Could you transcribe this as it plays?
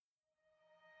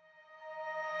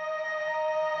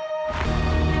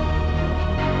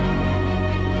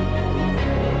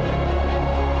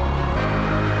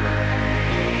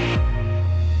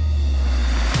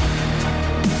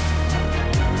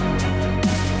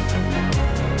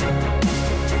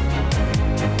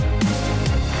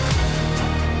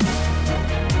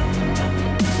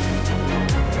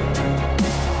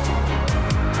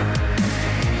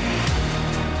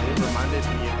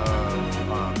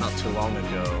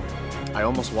I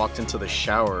almost walked into the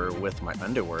shower with my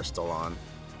underwear still on.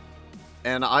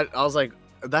 And I was like,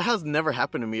 that has never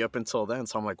happened to me up until then.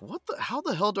 So I'm like, how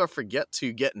the hell do I forget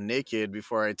to get naked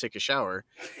before I take a shower?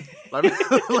 Like,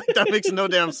 like that makes no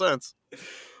damn sense.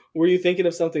 Were you thinking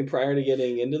of something prior to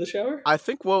getting into the shower? I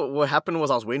think what happened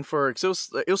was I was waiting for, because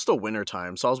it was still winter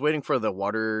time. So I was waiting for the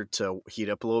water to heat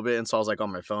up a little bit. And so I was like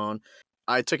on my phone.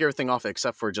 I took everything off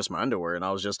except for just my underwear. And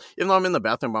I was just, even though I'm in the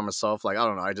bathroom by myself, like, I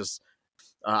don't know. I just,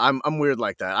 I'm weird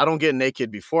like that. I don't get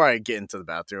naked before I get into the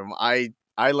bathroom. I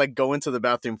like go into the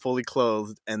bathroom fully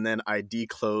clothed and then I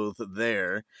declothe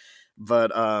there.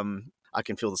 But I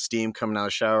can feel the steam coming out of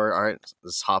the shower. All right,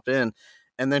 let's hop in.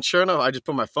 And then sure enough, I just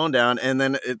put my phone down and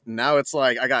then now it's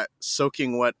like I got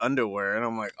soaking wet underwear and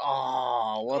I'm like,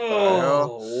 oh, what the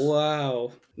hell? Oh,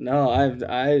 wow. No,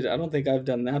 I don't think I've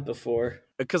done that before.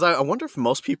 Because I wonder if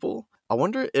most people, I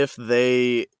wonder if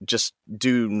they just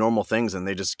do normal things and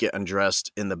they just get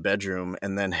undressed in the bedroom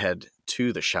and then head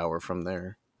to the shower from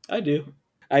there. I do.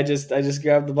 I just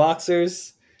grab the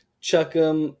boxers, chuck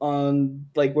them on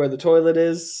like where the toilet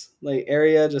is, like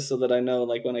area, just so that I know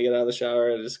like when I get out of the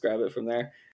shower, I just grab it from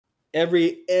there.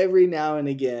 Every now and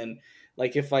again,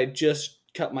 like if I just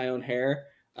cut my own hair,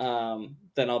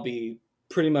 then I'll be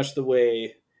pretty much the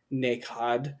way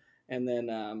naked, and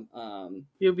then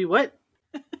You'll be what?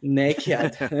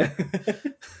 naked.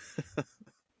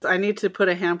 I need to put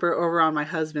a hamper over on my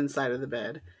husband's side of the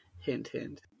bed. Hint,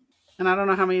 hint. And I don't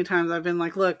know how many times I've been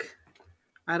like, look,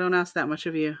 I don't ask that much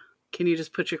of you. Can you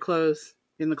just put your clothes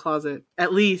in the closet?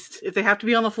 At least, if they have to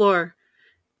be on the floor,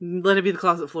 let it be the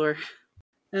closet floor.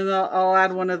 And I'll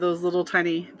add one of those little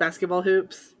tiny basketball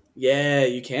hoops. Yeah,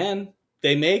 you can.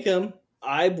 They make them.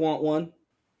 I want one.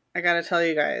 I gotta tell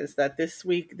you guys that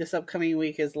this upcoming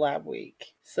week is lab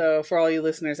week. So for all you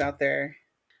listeners out there,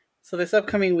 so this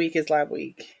upcoming week is lab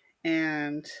week.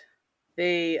 And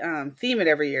they theme it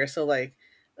every year. So like,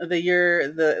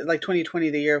 the 2020,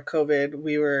 the year of COVID,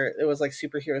 it was like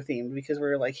superhero themed because we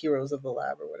were like heroes of the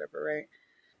lab or whatever, right?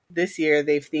 This year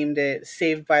they've themed it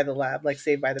Saved by the Lab, like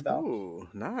Saved by the Bell. Ooh,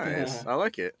 nice. Yeah. I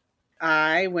like it.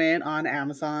 I went on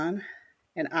Amazon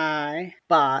and I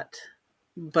bought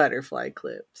butterfly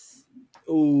clips.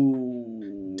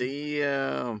 Ooh.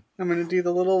 Damn. I'm going to do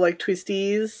the little like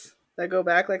twisties that go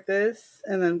back like this,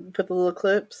 and then put the little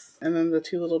clips, and then the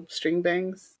two little string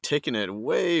bangs. Taking it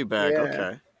way back, yeah.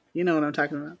 Okay. You know what I'm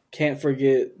talking about. Can't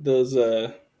forget those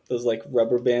like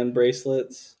rubber band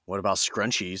bracelets. What about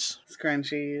scrunchies?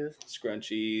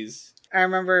 Scrunchies. I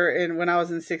remember when I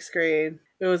was in 6th grade,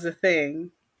 it was a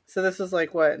thing. So this was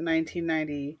like, what,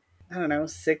 1990, I don't know,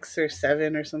 6 or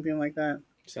 7 or something like that.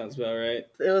 Sounds about right.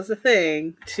 It was a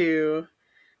thing to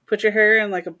put your hair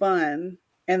in like a bun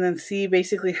and then see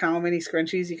basically how many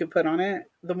scrunchies you could put on it.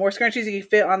 The more scrunchies you could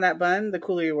fit on that bun, the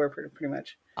cooler you were, pretty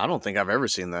much. I don't think I've ever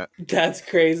seen that. That's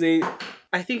crazy.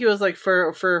 I think it was like for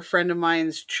a friend of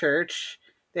mine's church.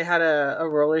 They had a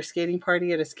roller skating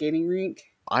party at a skating rink.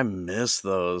 I miss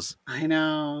those. I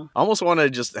know. I almost want to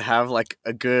just have like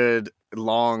a good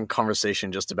long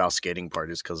conversation just about skating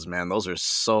parties because, man, those are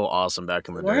so awesome back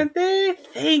in the day. Weren't they?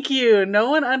 Thank you. No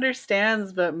one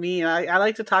understands but me. I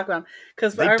like to talk about them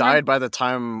because they died by the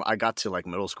time I got to like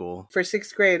middle school. For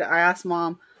 6th grade, I asked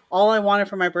Mom, all I wanted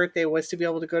for my birthday was to be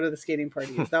able to go to the skating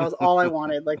parties. That was all I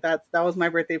wanted. Like that was my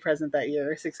birthday present that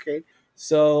year, 6th grade.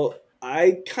 So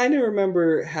I kind of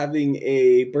remember having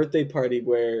a birthday party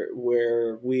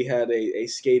where we had a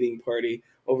skating party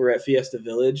over at Fiesta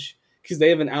Village because they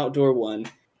have an outdoor one.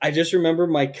 I just remember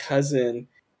my cousin,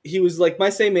 he was like my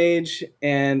same age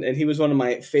and he was one of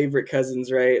my favorite cousins,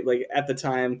 right? Like at the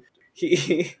time,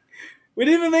 we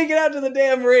didn't even make it out to the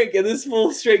damn rink, and this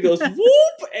fool straight goes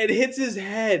whoop and hits his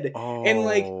head. Oh. And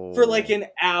like for like an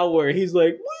hour, he's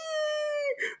like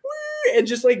woo, and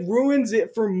just like ruins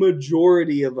it for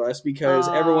majority of us because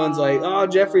everyone's like, oh,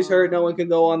 Jeffrey's hurt, no one can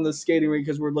go on the skating rink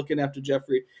because we're looking after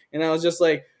Jeffrey. And I was just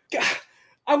like, God,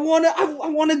 I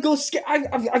wanna go skate.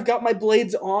 I've got my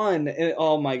blades on, and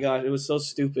oh my gosh, it was so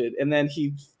stupid. And then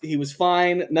he was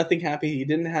fine, nothing happened. He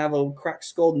didn't have a cracked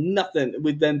skull, nothing.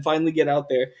 We then finally get out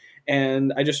there.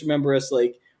 And I just remember us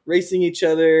like racing each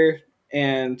other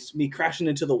and me crashing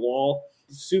into the wall.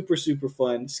 Super, super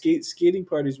fun. Skating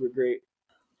parties were great.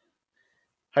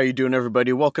 How you doing,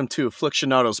 everybody? Welcome to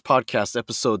Afflictionados Podcast,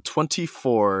 episode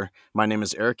 24. My name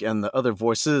is Eric, and the other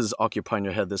voices occupying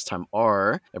your head this time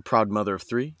are a proud mother of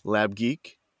 3, lab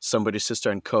geek, somebody's sister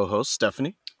and co-host,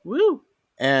 Stephanie. Woo!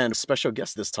 And special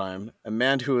guest this time, a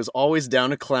man who is always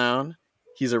down to clown.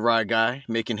 He's a Rye guy,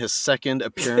 making his 2nd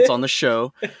appearance on the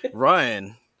show,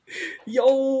 Ryan.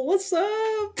 Yo, what's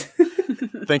up?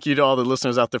 Thank you to all the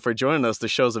listeners out there for joining us. The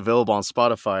show's available on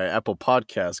Spotify, Apple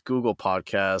Podcasts, Google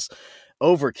Podcasts,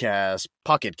 Overcast,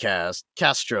 Pocket Cast,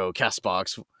 Castro,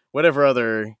 Castbox, whatever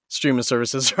other streaming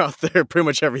services are out there. Pretty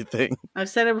much everything. I've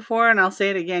said it before and I'll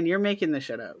say it again. You're making this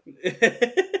shit up.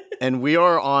 And we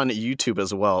are on YouTube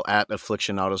as well at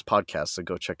Afflictionados Podcast. So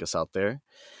go check us out there.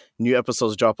 New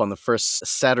episodes drop on the first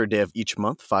Saturday of each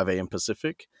month, 5 a.m.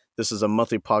 Pacific. This is a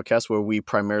monthly podcast where we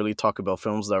primarily talk about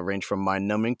films that range from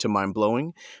mind-numbing to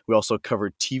mind-blowing. We also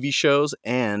cover TV shows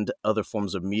and other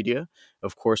forms of media.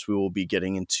 Of course, we will be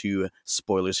getting into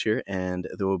spoilers here, and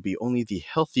there will be only the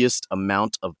healthiest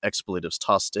amount of expletives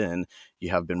tossed in. You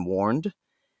have been warned.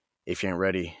 If you ain't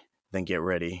ready, then get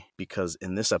ready, because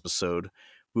in this episode,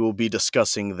 we will be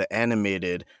discussing the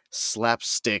animated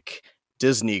slapstick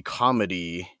Disney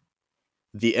comedy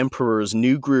The Emperor's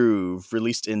New Groove,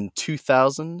 released in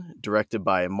 2000, directed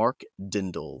by Mark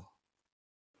Dindal.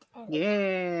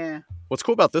 Yeah. What's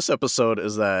cool about this episode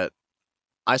is that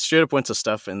I straight up went to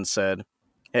Steph and said,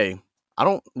 hey, I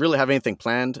don't really have anything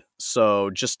planned, so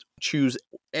just choose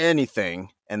anything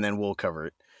and then we'll cover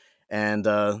it. And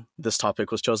this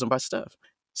topic was chosen by Steph.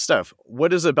 Steph,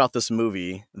 what is it about this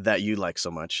movie that you like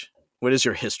so much? What is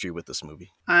your history with this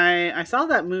movie? I saw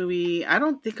that movie. I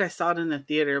don't think I saw it in the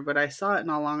theater, but I saw it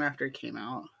not long after it came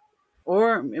out.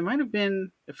 Or it might have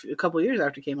been a couple years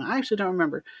after it came out. I actually don't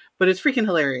remember. But it's freaking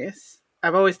hilarious.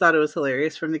 I've always thought it was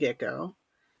hilarious from the get-go.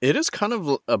 It is kind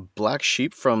of a black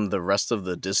sheep from the rest of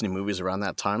the Disney movies around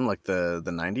that time, like the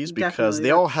 90s, because Definitely,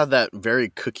 they all had that very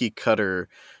cookie-cutter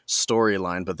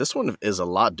storyline, but this one is a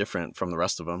lot different from the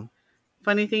rest of them.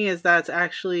 Funny thing is that's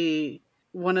actually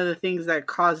one of the things that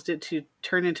caused it to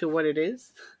turn into what it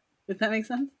is. If that makes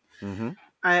sense. Mm-hmm.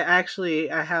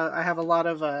 I have a lot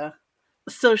of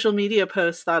social media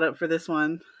posts thought up for this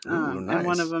one. Ooh, nice. And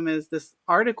one of them is this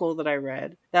article that I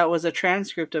read that was a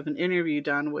transcript of an interview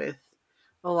done with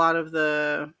a lot of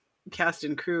the cast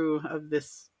and crew of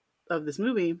this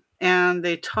movie, and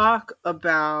they talk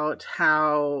about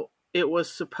how it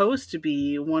was supposed to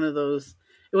be one of those.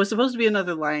 It was supposed to be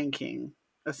another Lion King,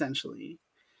 essentially.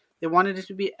 They wanted it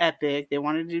to be epic. They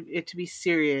wanted it to be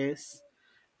serious.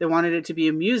 They wanted it to be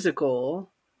a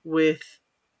musical with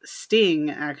Sting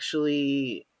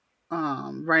actually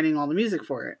writing all the music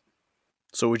for it.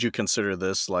 So would you consider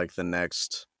this like the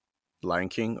next Lion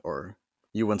King, or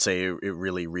you wouldn't say it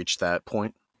really reached that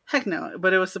point? Heck no,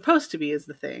 but it was supposed to be is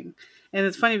the thing. And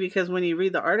it's funny because when you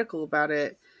read the article about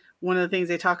it, one of the things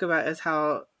they talk about is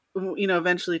how,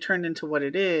 eventually turned into what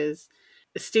it is.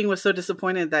 Sting was so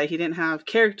disappointed that he didn't have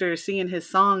characters singing his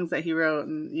songs that he wrote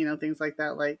and, things like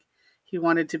that. Like, he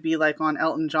wanted to be like on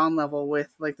Elton John level with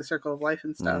like the Circle of Life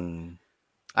and stuff.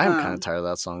 I am kind of tired of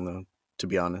that song though, to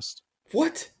be honest.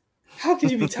 What? How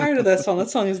could you be tired of that song? That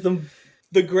song is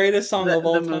the greatest song of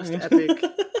all time. The most epic.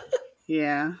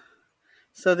 Yeah.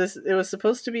 So it was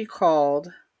supposed to be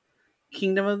called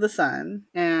Kingdom of the Sun,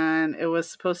 and it was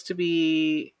supposed to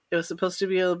be a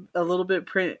little bit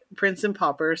Prince and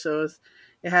Pauper. So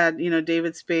it had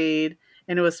David Spade,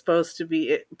 and it was supposed to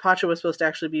be Pacha was supposed to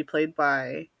actually be played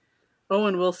by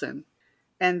Owen Wilson,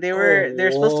 and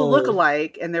they're supposed to look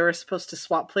alike, and they were supposed to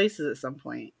swap places at some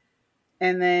point.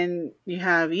 And then you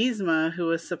have Yzma, who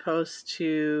was supposed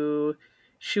to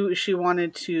she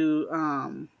wanted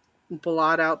to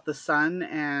blot out the sun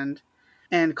and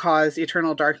cause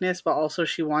eternal darkness, but also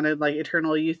she wanted like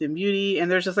eternal youth and beauty.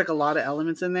 And there's just like a lot of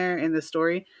elements in there in the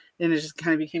story, and it just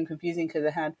kind of became confusing because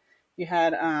you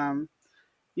had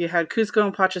Kuzco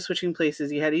and Pacha switching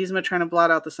places. You had Yzma trying to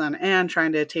blot out the sun and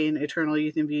trying to attain eternal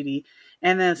youth and beauty.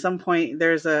 And then at some point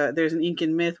there's an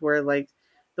Incan myth where like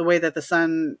the way that the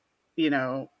sun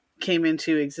came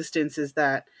into existence is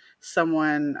that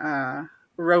someone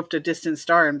roped a distant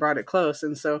star and brought it close,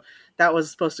 and so that was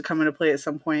supposed to come into play at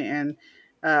some point. And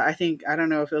I don't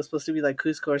know if it was supposed to be like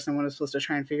Cusco or someone was supposed to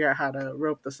try and figure out how to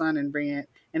rope the sun and bring it,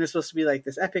 and it's supposed to be like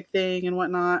this epic thing and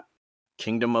whatnot.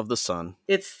 Kingdom of the Sun.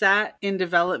 It's sat in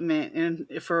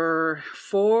development for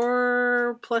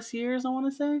 4+ years, I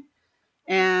want to say,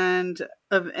 and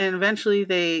eventually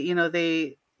they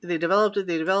developed it.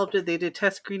 They did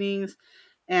test screenings.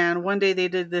 And one day they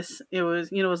did this. It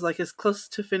was like as close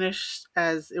to finish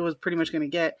as it was pretty much going to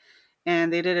get.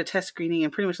 And they did a test screening,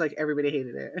 and pretty much like everybody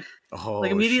hated it. Oh,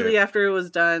 like immediately shit. after it was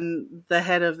done, the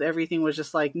head of everything was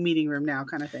just like meeting room now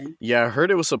kind of thing. Yeah, I heard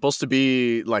it was supposed to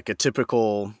be like a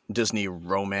typical Disney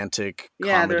romantic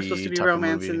comedy. Yeah, there was supposed to be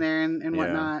romance in there and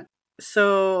whatnot.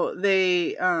 So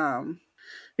they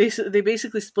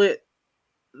basically split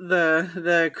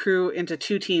the crew into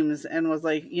two teams and was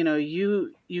like,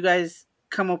 you guys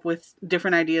come up with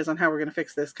different ideas on how we're going to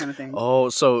fix this kind of thing. Oh,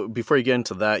 so before you get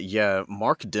into that, yeah,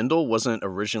 Mark Dindal wasn't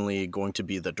originally going to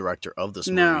be the director of this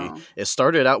movie. No. It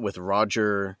started out with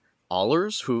Roger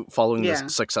Allers, who, following Yeah. the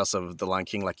success of The Lion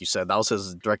King, like you said, that was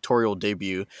his directorial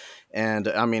debut. And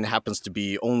I mean, it happens to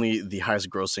be only the highest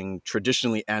grossing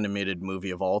traditionally animated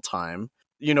movie of all time.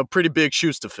 You know, pretty big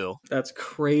shoes to fill. That's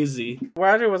crazy.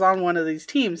 Roger was on one of these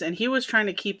teams, and he was trying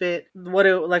to keep it what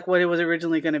it was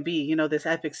originally going to be, you know, this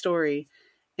epic story.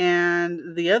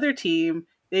 And the other team,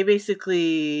 they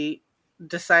basically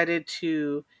decided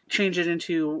to change it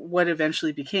into what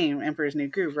eventually became Emperor's New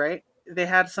Groove, right? They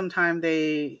had some time,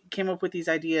 they came up with these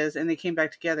ideas, and they came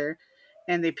back together,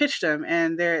 and they pitched them.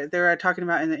 And they're talking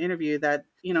about in the interview that,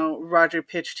 you know, Roger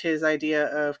pitched his idea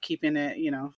of keeping it,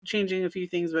 you know, changing a few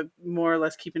things, but more or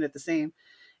less keeping it the same.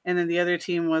 And then the other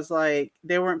team was like,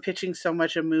 they weren't pitching so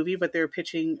much a movie, but they were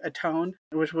pitching a tone,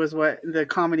 which was what the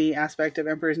comedy aspect of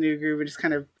Emperor's New Groove, and just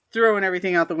kind of throwing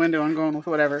everything out the window and going with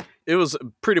whatever. It was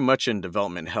pretty much in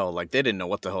development hell. Like, they didn't know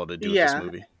what the hell to do with this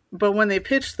movie. But when they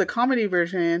pitched the comedy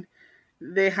version,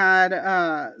 they had,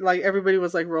 like, everybody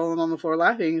was, like, rolling on the floor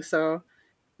laughing. So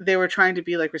they were trying to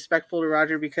be, like, respectful to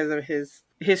Roger because of his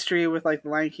history with, like, The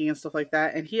Lion King and stuff like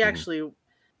that. And he actually,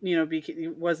 you know,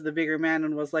 was the bigger man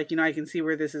and was like, you know, I can see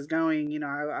where this is going. You know,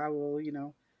 I will, you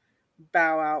know,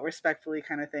 bow out respectfully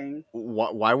kind of thing.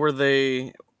 Why were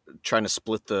they trying to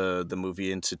split the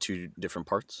movie into two different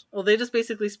parts? Well, they just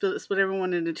basically split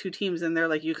everyone into two teams, and they're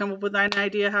like, you come up with an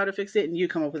idea how to fix it, and you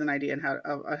come up with an idea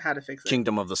on how to fix it.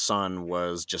 Kingdom of the Sun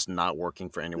was just not working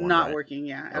for anyone. Not right? working,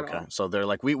 yeah, at all. So they're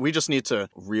like, we just need to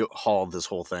haul this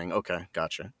whole thing. Okay,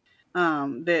 gotcha.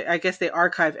 I guess they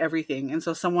archive everything, and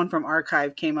so someone from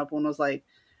Archive came up and was like,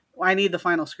 well, I need the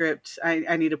final script.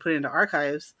 I need to put it into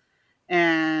Archives.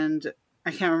 And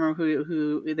I can't remember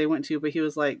who they went to, but he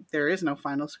was like, there is no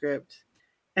final script.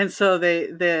 And so they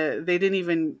didn't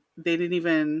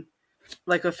even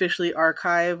like officially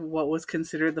archive what was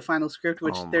considered the final script,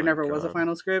 which there never was a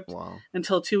final script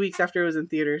until 2 weeks after it was in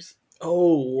theaters.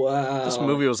 Oh, wow. This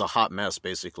movie was a hot mess,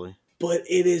 basically. But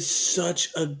it is such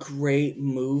a great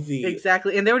movie.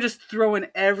 Exactly. And they were just throwing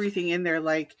everything in there,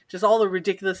 like just all the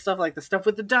ridiculous stuff, like the stuff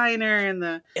with the diner and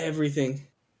the everything.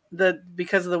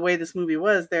 Because of the way this movie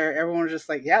was there, everyone was just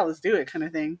like, yeah, let's do it kind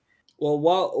of thing. Well,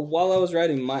 while I was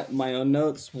writing my own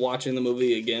notes, watching the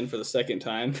movie again for the second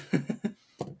time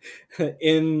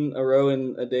in a row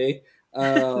in a day,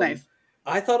 nice.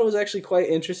 I thought it was actually quite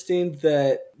interesting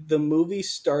that the movie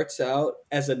starts out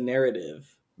as a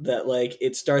narrative. That, like,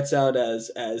 it starts out as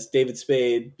David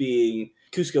Spade being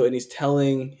Kuzco, and he's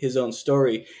telling his own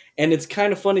story. And it's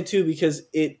kind of funny, too, because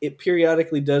it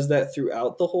periodically does that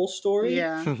throughout the whole story.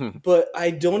 Yeah. But I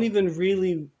don't even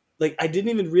really, like, I didn't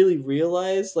even really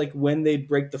realize, like, when they'd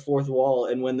break the fourth wall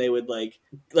and when they would,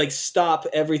 like stop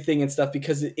everything and stuff,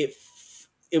 because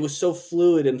it was so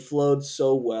fluid and flowed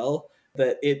so well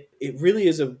that it really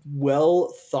is a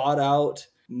well thought out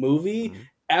movie. Mm-hmm.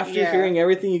 After hearing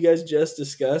everything you guys just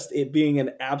discussed, it being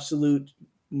an absolute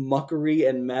muckery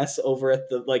and mess over at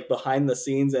the, like, behind the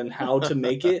scenes and how to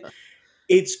make it,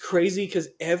 it's crazy because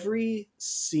every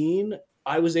scene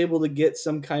I was able to get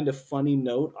some kind of funny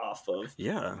note off of.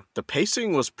 Yeah, the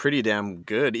pacing was pretty damn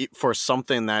good for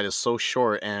something that is so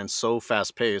short and so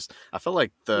fast paced. I felt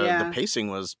like the pacing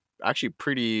was actually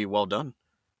pretty well done.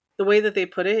 The way that they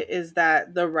put it is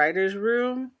that the writer's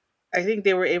room, I think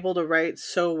they were able to write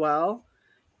so well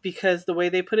because the way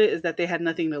they put it is that they had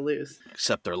nothing to lose.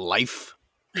 Except their life.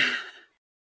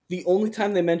 The only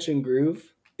time they mention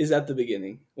groove is at the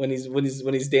beginning when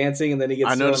he's dancing and then he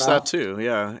gets. I noticed that too.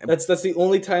 Yeah, that's the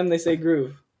only time they say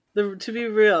groove. To be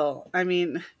real, I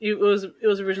mean, it was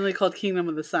originally called Kingdom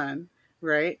of the Sun,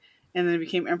 right? And then it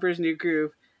became Emperor's New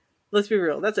Groove. Let's be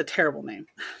real, that's a terrible name.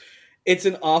 It's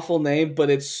an awful name, but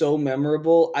it's so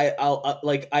memorable. I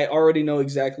already know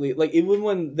exactly. Like, even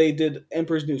when they did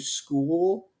Emperor's New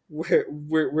School, where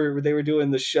they were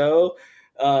doing the show,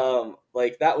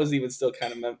 like, that was even still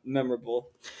kind of memorable.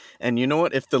 And you know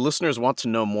what? If the listeners want to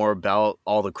know more about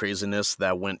all the craziness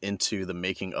that went into the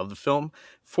making of the film,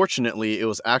 fortunately, it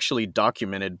was actually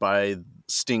documented by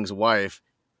Sting's wife,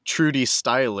 Trudy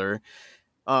Styler,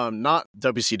 not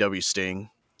WCW Sting.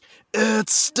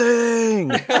 It's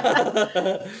Sting!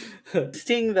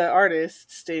 Sting, the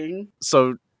artist, Sting.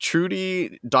 So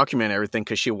Trudy documented everything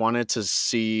because she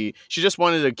just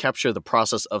wanted to capture the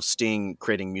process of Sting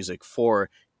creating music for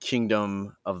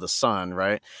Kingdom of the Sun,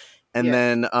 right? And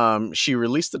then she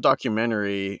released the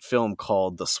documentary film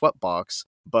called The Sweatbox,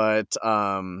 but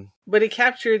it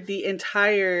captured the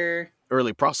entire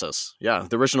early process. Yeah,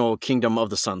 the original Kingdom of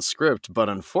the Sun script, but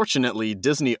unfortunately,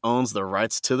 Disney owns the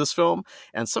rights to this film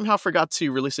and somehow forgot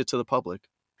to release it to the public.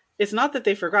 It's not that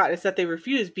they forgot, it's that they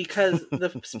refused, because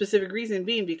the specific reason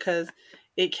being because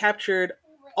it captured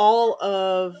all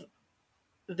of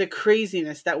the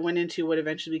craziness that went into what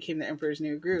eventually became the Emperor's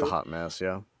New Groove. The hot mess,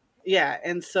 yeah. Yeah,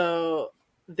 and so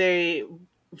they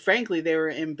were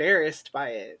embarrassed by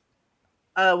it.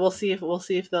 We'll see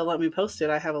if they'll let me post it.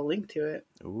 I have a link to it.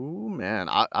 Ooh, man,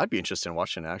 I'd be interested in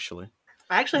watching it, actually.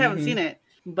 I actually haven't seen it,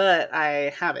 but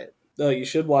I have it. Oh, you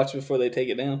should watch before they take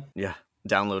it down. Yeah,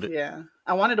 download it. Yeah,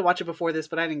 I wanted to watch it before this,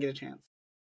 but I didn't get a chance.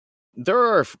 There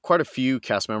are quite a few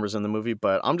cast members in the movie,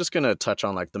 but I'm just going to touch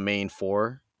on like the main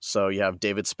four. So you have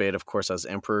David Spade, of course, as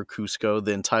Emperor Cusco,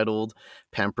 the entitled,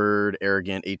 pampered,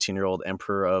 arrogant 18-year-old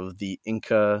emperor of the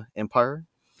Inca Empire.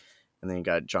 And then you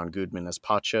got John Goodman as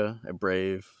Pacha, a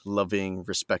brave, loving,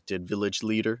 respected village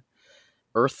leader.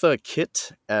 Eartha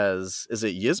Kitt as, is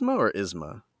it Yzma or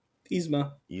Isma?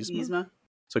 Yzma.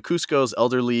 So Cusco's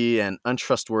elderly and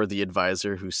untrustworthy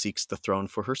advisor who seeks the throne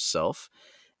for herself.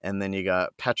 And then you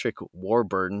got Patrick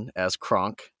Warburton as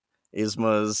Kronk,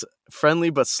 Isma's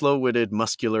friendly but slow-witted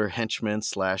muscular henchman /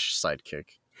 sidekick.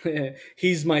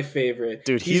 He's my favorite.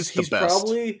 Dude, he's the best.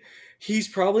 He's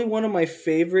probably one of my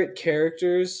favorite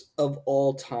characters of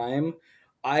all time.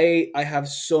 I have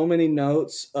so many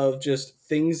notes of just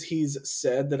things he's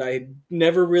said that I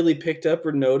never really picked up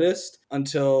or noticed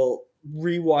until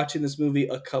rewatching this movie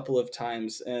a couple of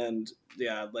times. And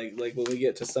yeah, like when we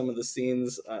get to some of the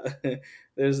scenes,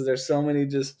 there's so many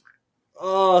just,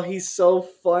 oh, he's so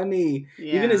funny.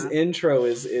 Yeah. Even his intro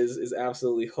is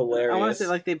absolutely hilarious. I want to say,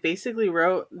 like, they basically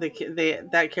wrote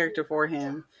that character for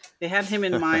him. They had him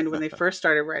in mind when they first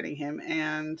started writing him,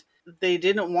 and they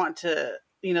didn't want to,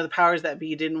 the powers that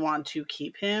be didn't want to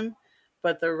keep him,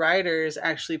 but the writers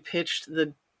actually pitched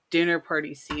the dinner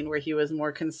party scene where he was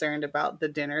more concerned about the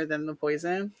dinner than the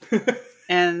poison.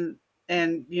 and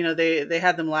they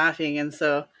had them laughing, and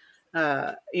so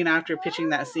after pitching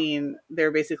that scene,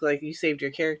 they're basically like, you saved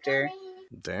your character.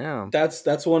 Damn.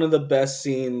 That's one of the best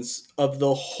scenes of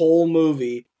the whole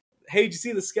movie. Hey, did you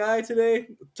see the sky today?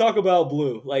 Talk about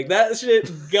blue. Like, that shit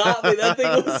got me. That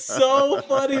thing was so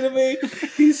funny to me.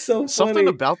 He's so funny. Something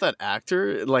about that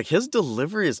actor, like, his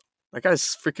delivery is, that guy's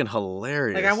freaking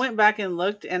hilarious. Like, I went back and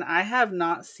looked, and I have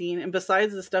not seen, and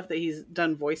besides the stuff that he's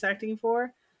done voice acting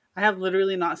for, I have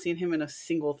literally not seen him in a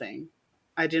single thing.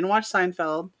 I didn't watch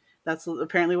Seinfeld. That's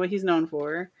apparently what he's known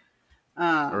for.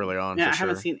 Early on, yeah, for I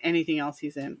haven't sure. seen anything else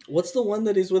he's in. What's the one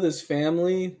that he's with his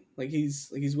family? Like,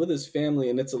 he's with his family,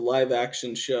 and it's a live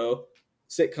action show,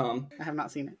 sitcom. I have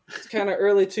not seen it. It's kind of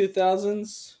early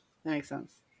 2000s. That makes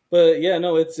sense. But yeah,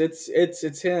 no, it's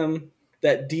him.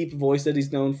 That deep voice that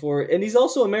he's known for, and he's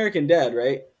also American Dad,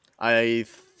 right? I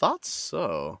thought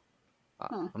so.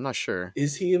 Huh. I'm not sure.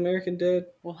 Is he American Dad?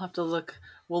 We'll have to look.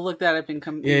 We'll look that up and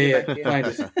come. Yeah. Find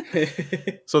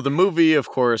it. So the movie, of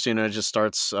course, just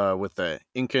starts with the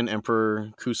Incan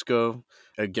Emperor Cusco.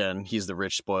 Again, he's the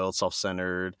rich, spoiled,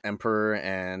 self-centered emperor,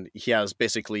 and he has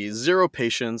basically zero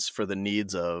patience for the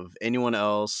needs of anyone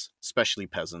else, especially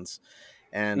peasants.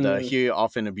 And he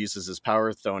often abuses his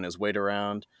power, throwing his weight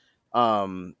around.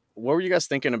 What were you guys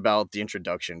thinking about the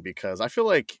introduction? Because I feel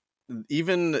like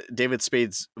even David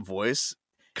Spade's voice,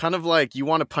 kind of like you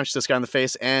want to punch this guy in the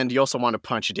face, and you also want to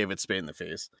punch David Spade in the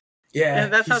face. Yeah,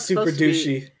 that's how he's it's super supposed to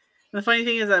be. douchey. The funny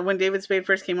thing is that when David Spade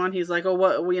first came on, he's like, "Oh,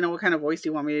 what kind of voice do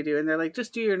you want me to do?" And they're like,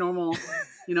 "Just do your normal,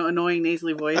 annoying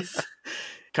nasally voice."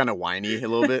 Kind of whiny a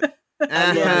little bit.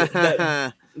 I love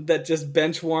it. That just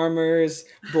bench warmers,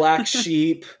 black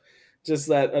sheep, just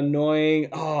that annoying.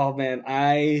 Oh man,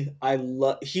 I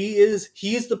love. He's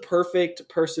the perfect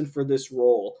person for this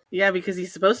role. Yeah, because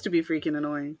he's supposed to be freaking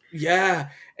annoying. Yeah,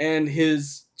 and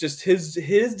his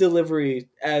delivery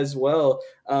as well.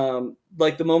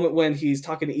 Like the moment when he's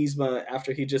talking to Yzma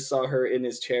after he just saw her in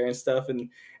his chair and stuff,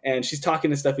 and she's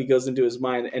talking and stuff, he goes into his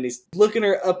mind and he's looking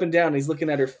her up and down. He's looking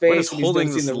at her face. What is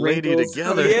holding this lady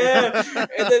together? Yeah,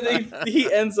 and then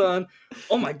he ends on,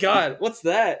 "Oh my God, what's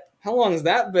that? How long has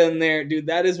that been there, dude?"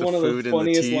 That is one of the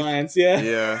funniest lines. Yeah,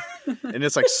 yeah, and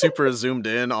it's like super zoomed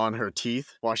in on her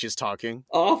teeth while she's talking.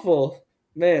 Awful.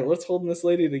 Man, what's holding this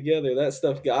lady together? That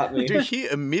stuff got me. Dude, he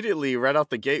immediately, right out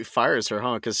the gate, fires her,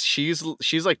 huh? Because she's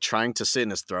like trying to sit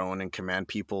in his throne and command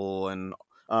people, and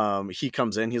he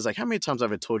comes in. He's like, "How many times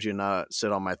have I told you not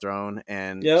sit on my throne?"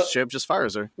 And Ship just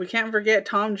fires her. We can't forget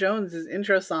Tom Jones's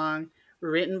intro song,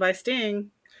 written by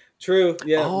Sting. True.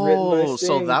 Yeah. Oh,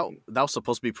 so that was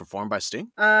supposed to be performed by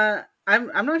Sting? I'm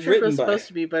not sure if it was supposed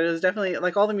to be, but it was definitely,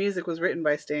 like, all the music was written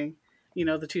by Sting.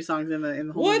 The two songs in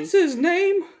the whole What's movie. his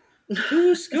name?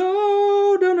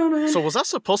 Cusco. No. So was that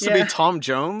supposed to be Tom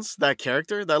Jones, that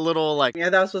character? That little like Yeah,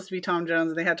 that was supposed to be Tom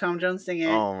Jones. They had Tom Jones sing it.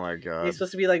 Oh my He's god.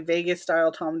 supposed to be like Vegas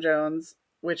style Tom Jones,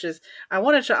 which is I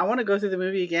want to go through the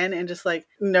movie again and just like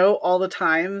note all the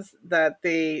times that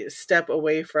they step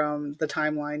away from the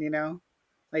timeline, you know?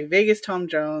 Like Vegas Tom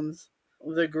Jones,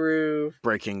 The Groove.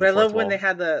 Breaking But the I love fourth when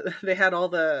wall. they had all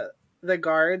the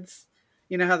guards.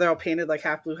 You know how they're all painted like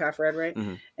half blue, half red, right?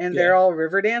 Mhm. And they're all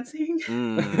river dancing.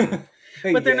 Mm.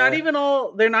 But they're not even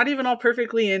all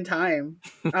perfectly in time.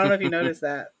 I don't know if you noticed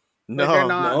that. No. Like they're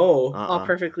not No. all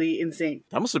perfectly in sync.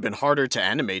 That must have been harder to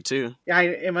animate too. Yeah,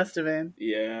 it must have been.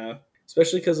 Yeah.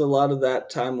 Especially because a lot of that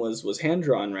time was hand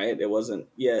drawn, right? It wasn't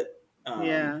yet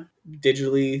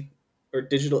digitally or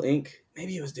digital ink.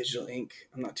 Maybe it was digital ink.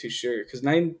 I'm not too sure.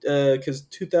 Because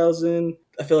 2000,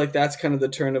 I feel like that's kind of the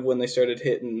turn of when they started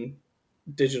hitting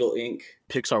digital ink.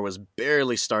 Pixar was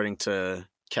barely starting to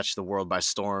catch the world by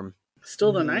storm.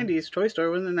 Still the 90s. Toy Story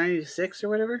wasn't it 96 or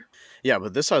whatever? Yeah,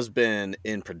 but this has been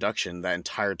in production that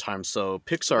entire time. So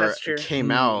Pixar came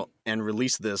out and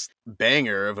released this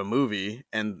banger of a movie.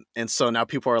 And so now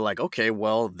people are like, okay,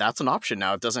 well, that's an option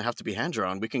now. It doesn't have to be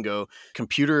hand-drawn. We can go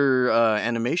computer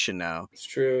animation now. It's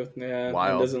true. Yeah.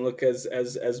 Wild. It doesn't look as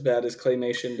bad as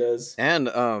claymation does. And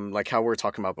like how we were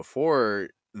talking about before,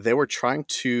 they were trying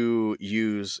to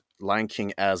use Lion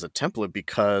King as a template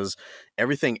because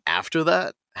everything after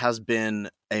that has been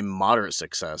a moderate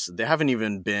success. They haven't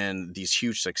even been these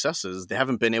huge successes. They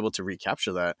haven't been able to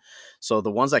recapture that. So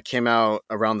the ones that came out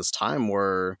around this time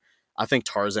were, I think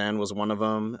Tarzan was one of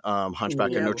them,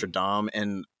 Hunchback of Notre Dame,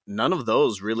 and none of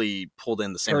those really pulled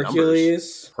in the same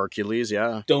numbers. Hercules,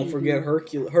 yeah. Don't forget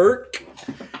Hercules.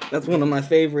 That's one of my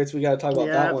favorites. We got to talk about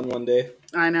that one day.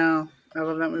 I know. I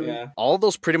love that movie. Yeah. All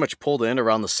those pretty much pulled in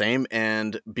around the same,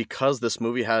 and because this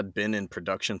movie had been in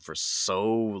production for so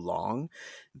long,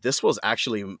 this was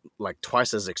actually like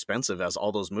twice as expensive as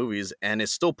all those movies, and it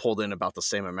still pulled in about the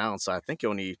same amount. So I think it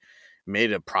only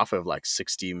made a profit of like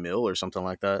 60 mil or something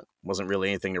like that. Wasn't really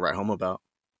anything to write home about.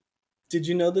 Did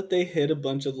you know that they hid a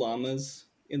bunch of llamas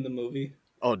in the movie?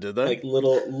 Oh, did they? Like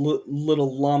little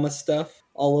llama stuff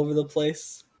all over the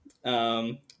place.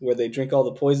 Where they drink all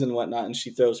the poison and whatnot, and she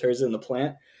throws hers in the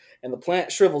plant, and the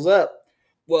plant shrivels up.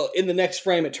 Well, in the next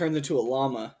frame, it turns into a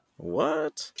llama.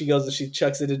 What? She goes and she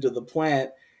chucks it into the plant.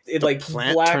 It the like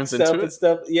plant blacks turns up into and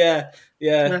stuff. Yeah.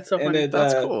 That's so funny.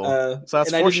 That's cool. So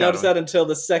that's and I didn't notice that until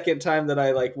the second time that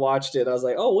I like watched it. I was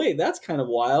like, oh wait, that's kind of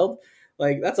wild.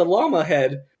 Like that's a llama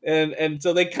head, and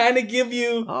so they kind of give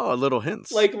you a little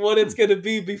hints like what it's gonna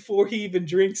be before he even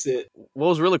drinks it. What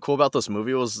was really cool about this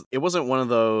movie was it wasn't one of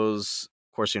those.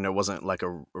 Of course, it wasn't like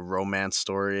a romance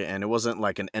story, and it wasn't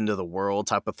like an end of the world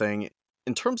type of thing.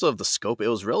 In terms of the scope, it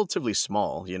was relatively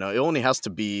small. It only has to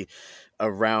be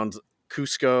around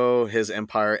Cusco, his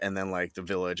empire, and then like the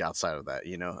village outside of that.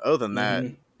 Other than that,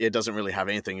 it doesn't really have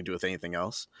anything to do with anything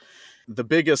else. The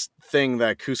biggest thing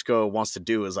that Cusco wants to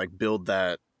do is like build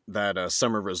that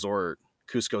summer resort,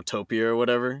 Cuscotopia or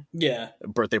whatever. Yeah, a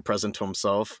birthday present to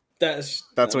himself. That's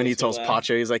when he tells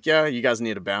Pacha, he's like, yeah, you guys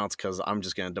need to bounce because I'm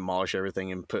just going to demolish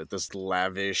everything and put this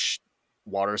lavish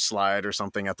water slide or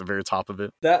something at the very top of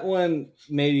it. That one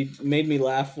made me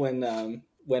laugh when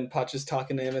Pacha's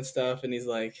talking to him and stuff, and he's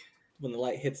like, when the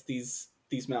light hits these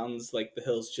mountains, like the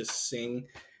hills just sing,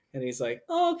 and he's like,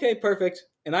 oh, okay, perfect.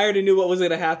 And I already knew what was going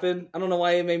to happen. I don't know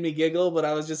why it made me giggle, but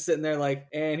I was just sitting there like,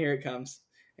 and here it comes.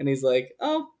 And he's like,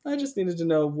 oh, I just needed to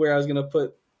know where I was going to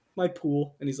put my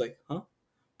pool. And he's like, huh?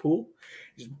 Pool?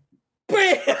 Just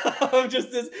bam!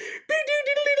 Just this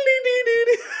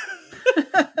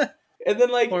and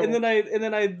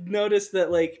then I noticed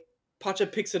that like Pacha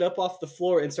picks it up off the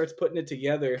floor and starts putting it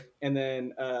together, and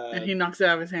then and he knocks it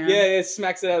out of his hand. Yeah, it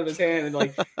smacks it out of his hand, and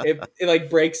like it like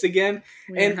breaks again.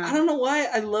 And I don't know why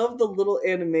I love the little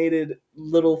animated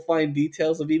little fine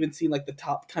details of even seeing like the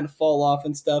top kind of fall off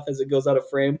and stuff as it goes out of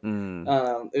frame.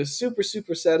 It was super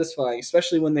super satisfying,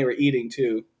 especially when they were eating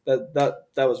too. That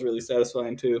was really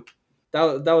satisfying too.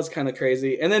 That was kind of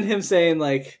crazy. And then him saying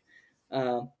like,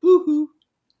 "Woohoo."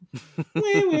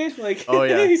 Like, oh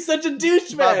yeah, he's such a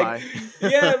douchebag. Bye-bye.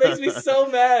 Yeah, it makes me so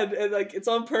mad, and like it's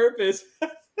on purpose.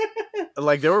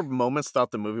 Like there were moments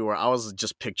throughout the movie where I was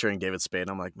just picturing David Spade.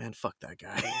 I'm like, man, fuck that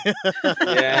guy.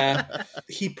 Yeah,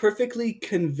 he perfectly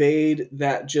conveyed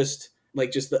that just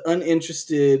the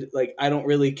uninterested, like I don't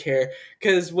really care.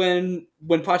 Because when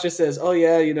Pacha says, "Oh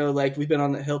yeah, like we've been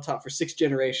on the hilltop for 6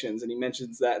 generations," and he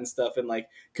mentions that and stuff, and like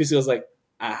Cusco's like,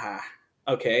 "Aha,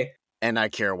 okay," and I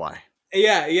care why.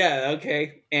 Yeah,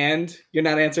 okay. And you're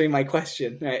not answering my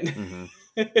question, right?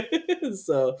 Mm-hmm.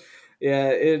 So,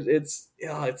 yeah, it's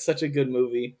such a good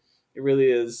movie. It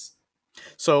really is.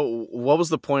 So what was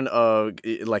the point of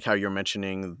like how you're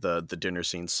mentioning the dinner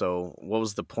scene? So what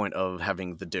was the point of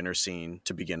having the dinner scene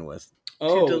to begin with?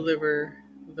 To deliver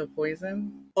the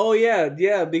poison. Oh yeah,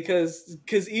 because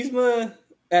Yzma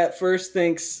at first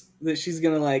thinks that she's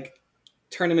gonna like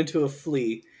turn him into a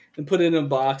flea and put it in a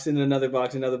box, in another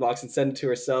box, and send it to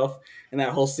herself. And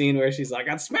that whole scene where she's like,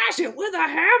 "I'd smash it with a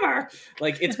hammer!"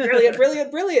 Like it's brilliant,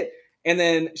 brilliant, brilliant. And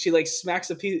then she like smacks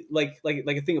a piece, like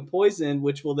a thing of poison,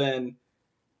 which will then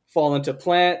fall into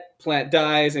Plant. Plant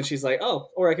dies, and she's like, "Oh,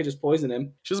 or I could just poison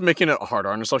him." She's making it harder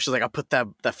on herself. She's like, I put that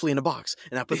flea in a box,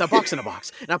 and I put that box in a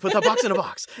box, and I put that box in a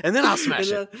box, and then I'll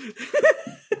smash it.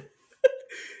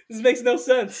 This makes no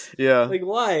sense. Yeah. Like,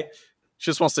 why? She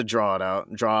just wants to draw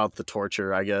out the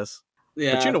torture, I guess.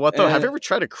 Yeah. But you know what, though? Have you ever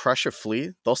tried to crush a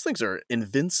flea? Those things are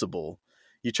invincible.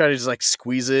 You try to just like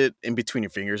squeeze it in between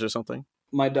your fingers or something.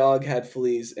 My dog had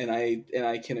fleas, and I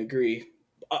can agree.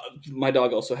 My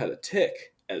dog also had a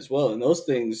tick as well, and those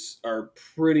things are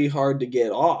pretty hard to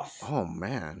get off. Oh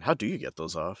man, how do you get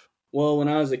those off? Well, when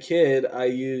I was a kid, I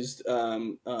used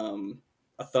a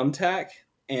thumbtack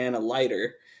and a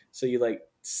lighter. So you like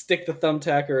stick the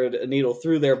thumbtack or a needle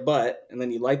through their butt, and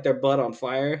then you light their butt on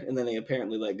fire, and then they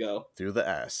apparently let go. Through the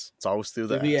ass. It's always through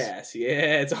the ass.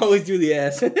 Yeah, it's always through the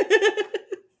ass.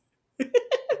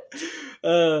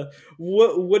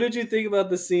 What did you think about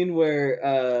the scene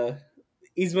where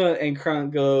Yzma and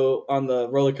Kronk go on the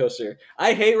roller coaster?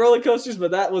 I hate roller coasters,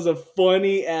 but that was a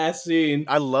funny ass scene.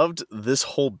 I loved this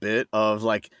whole bit of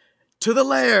like, to the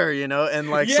lair, you know, and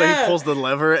like, so he pulls the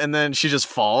lever and then she just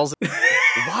falls.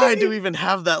 Why do we even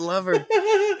have that lever?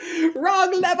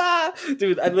 Wrong lever!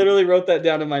 Dude, I literally wrote that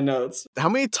down in my notes. How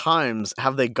many times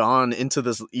have they gone into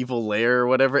this evil lair or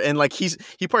whatever? And like, he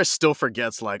probably still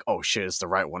forgets like, oh shit, it's the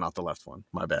right one, not the left one.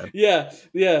 My bad. Yeah.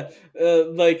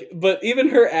 Like, but even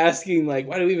her asking like,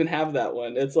 why do we even have that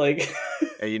one? It's like...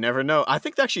 Hey, you never know. I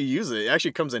think they actually use it. It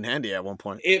actually comes in handy at one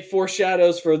point. It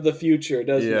foreshadows for the future,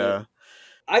 doesn't it? Yeah.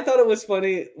 I thought it was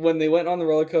funny when they went on the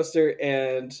roller coaster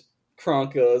and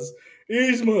Kronk goes,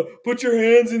 Yzma, put your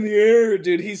hands in the air.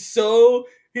 Dude, he's so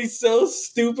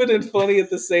stupid and funny at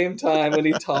the same time when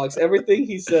he talks. Everything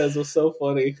he says was so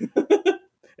funny. It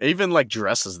even like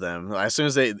dresses them. As soon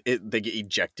as they get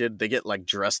ejected, they get like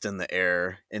dressed in the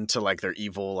air into like their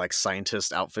evil like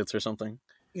scientist outfits or something.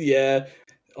 Yeah.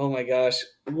 Oh my gosh.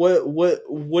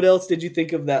 What else did you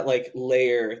think of that like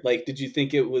layer? Like, did you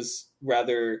think it was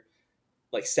rather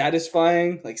like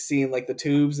satisfying, like seeing like the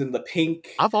tubes and the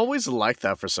pink? I've always liked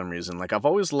that for some reason. Like I've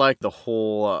always liked the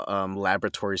whole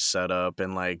laboratory setup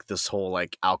and like this whole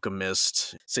like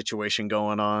alchemist situation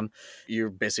going on. You're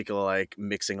basically like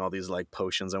mixing all these like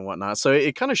potions and whatnot. So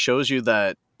it kind of shows you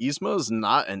that Yzma's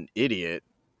not an idiot,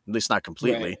 at least not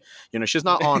completely. Right. You know, she's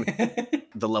not on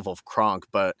the level of Kronk,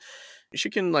 but she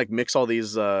can like mix all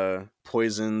these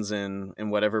poisons and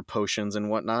whatever potions and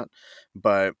whatnot.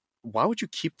 But why would you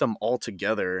keep them all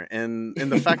together? And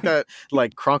the fact that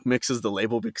like Kronk mixes the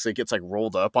label because it gets like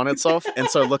rolled up on itself and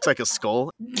so it looks like a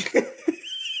skull.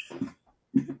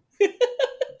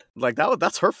 Like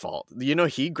that's her fault. You know,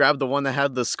 he grabbed the one that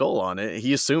had the skull on it.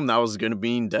 He assumed that was going to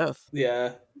mean death.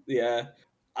 Yeah.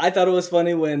 I thought it was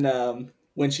funny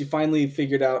when she finally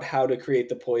figured out how to create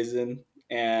the poison,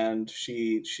 and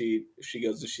she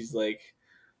goes and she's like,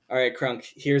 all right, Kronk,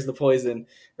 here's the poison,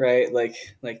 right? Like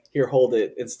here, hold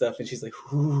it and stuff. And she's like,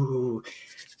 ooh,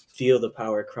 feel the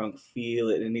power, Kronk, feel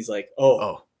it. And he's like,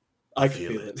 oh I can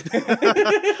feel it.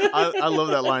 I love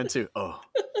that line too. Oh,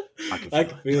 I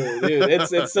can feel it, dude.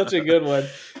 It's such a good one.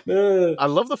 I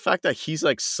love the fact that he's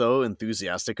like so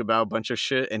enthusiastic about a bunch of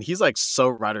shit, and he's like so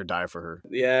ride or die for her.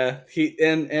 Yeah, he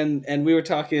and we were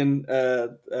talking,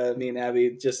 me and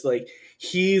Abby, just like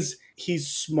he's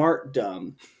smart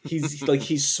dumb. He's like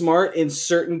he's smart in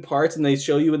certain parts, and they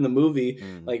show you in the movie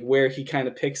like where he kind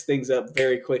of picks things up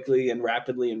very quickly and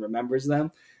rapidly and remembers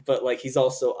them. But like he's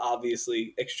also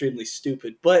obviously extremely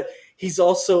stupid, but he's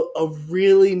also a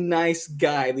really nice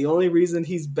guy. The only reason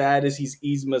he's bad is he's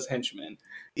Yzma's henchman.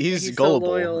 He's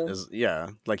gullible.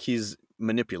 Like he's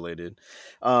manipulated.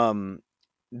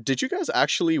 Did you guys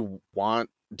actually want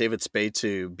David Spade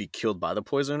to be killed by the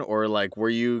poison, or like were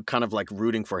you kind of like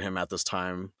rooting for him at this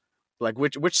time? Like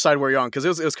which side were you on? Because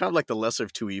it was kind of like the lesser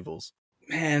of two evils.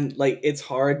 Man, like it's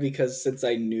hard because since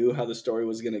I knew how the story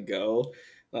was gonna go,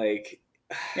 like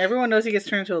everyone knows he gets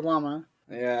turned into a llama.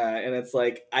 Yeah, and it's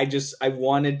like I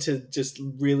wanted to just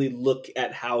really look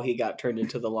at how he got turned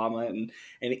into the llama and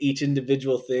each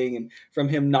individual thing, and from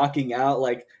him knocking out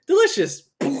like delicious.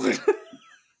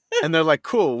 And they're like,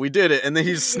 cool, we did it. And then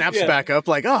he just snaps back up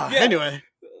like, anyway.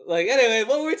 Like, anyway,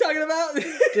 what were we talking about?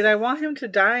 Did I want him to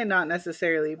die? Not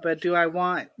necessarily, but did I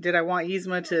want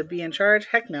Yzma to be in charge?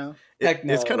 Heck no. Heck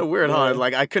no. It's kind of weird, Yeah. huh?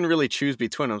 Like, I couldn't really choose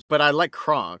between them, but I like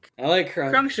Kronk. I like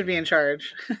Kronk. Krunk should be in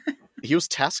charge. He was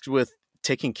tasked with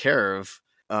taking care of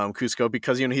Cusco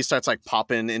because, you know, he starts like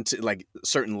popping into like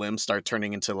certain limbs start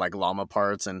turning into like llama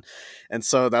parts, and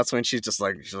so that's when she's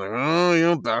like, oh, you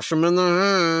know, bash him in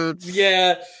the head.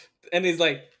 Yeah, and he's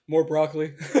like, more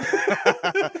broccoli.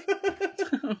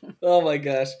 Oh my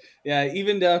gosh. Yeah,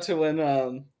 even down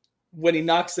to when he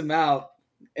knocks him out,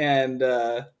 and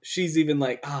she's even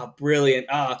like, brilliant,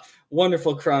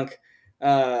 wonderful, Kronk,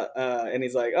 and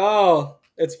he's like, oh,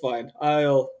 it's fine,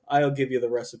 I'll give you the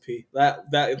recipe.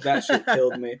 That shit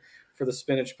killed me for the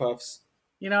spinach puffs.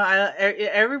 You know,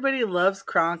 everybody loves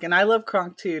Kronk, and I love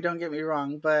Kronk too, don't get me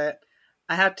wrong, but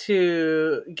I have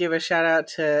to give a shout out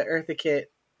to Eartha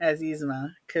Kitt as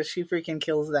Yzma, because she freaking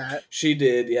kills that. She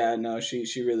did, yeah, no, she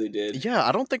really did. Yeah,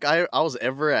 I don't think I was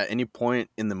ever at any point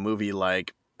in the movie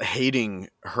like hating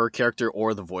her character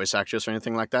or the voice actress or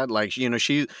anything like that. Like, you know,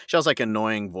 she has like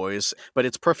annoying voice, but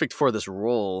it's perfect for this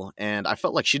role, and I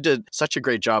felt like she did such a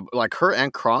great job. Like, her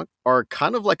and Kronk are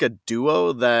kind of like a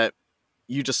duo that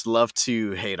you just love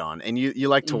to hate on, and you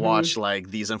like to watch like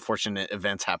these unfortunate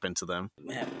events happen to them.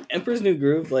 Man, Emperor's New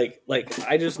Groove, like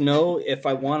I just know if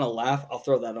I want to laugh, I'll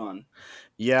throw that on.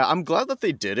 Yeah, I'm glad that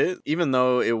they did it, even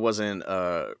though it wasn't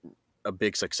a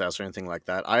big success or anything like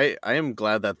that. I am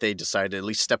glad that they decided to at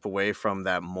least step away from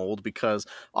that mold, because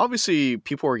obviously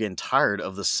people were getting tired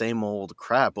of the same old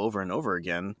crap over and over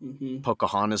again.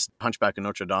 Pocahontas, Hunchback of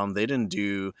Notre Dame, they didn't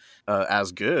do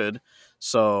as good.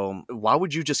 So why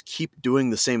would you just keep doing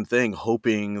the same thing,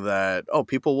 hoping that,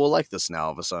 people will like this now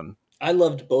all of a sudden? I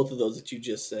loved both of those that you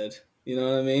just said. You know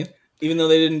what I mean? Even though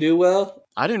they didn't do well.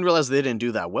 I didn't realize they didn't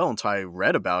do that well until I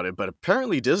read about it, but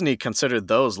apparently Disney considered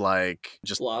those like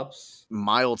just flops,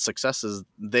 mild successes.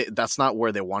 That's not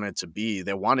where they wanted to be.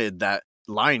 They wanted that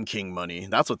Lion King money.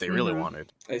 That's what they really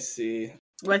wanted. I see.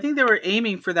 Well, I think they were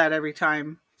aiming for that every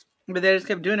time, but they just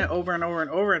kept doing it over and over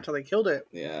and over until they killed it.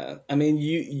 Yeah, I mean,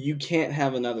 you can't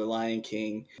have another Lion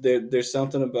King. There's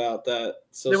something about that.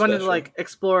 They wanted to like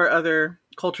explore other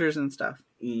cultures and stuff.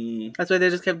 That's why they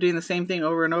just kept doing the same thing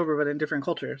over and over, but in different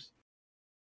cultures.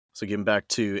 So getting back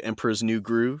to Emperor's New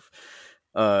Groove,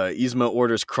 Yzma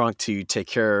orders Kronk to take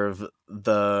care of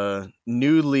the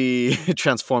newly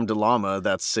transformed llama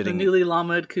that's sitting... The newly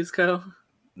llamaed Cusco.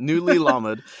 Newly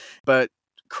llamaed, but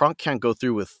Kronk can't go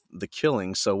through with the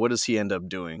killing, so what does he end up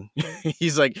doing?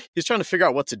 He's trying to figure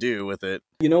out what to do with it.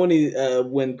 You know,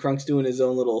 when Kronk's doing his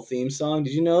own little theme song,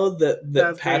 did you know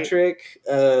that Patrick,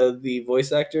 the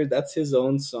voice actor, that's his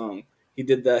own song. He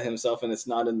did that himself, and it's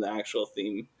not in the actual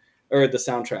theme or the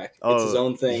soundtrack. It's his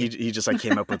own thing. He just like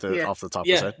came up with it off the top of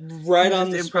his head. Right on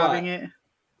the spot. It.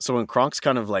 So when Kronk's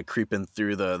kind of like creeping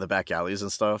through the back alleys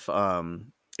and stuff,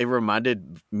 it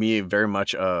reminded me very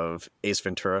much of Ace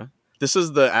Ventura. This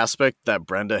is the aspect that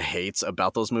Brenda hates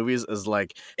about those movies, is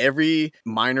like every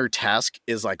minor task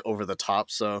is like over the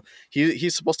top. So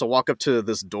he's supposed to walk up to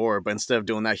this door, but instead of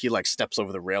doing that, he like steps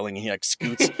over the railing and he like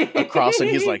scoots across,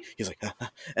 and he's like,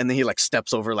 and then he like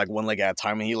steps over like one leg at a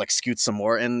time, and he like scoots some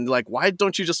more. And like, why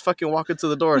don't you just fucking walk into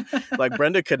the door? Like,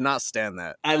 Brenda could not stand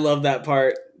that. I love that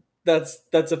part. That's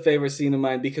a favorite scene of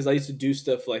mine, because I used to do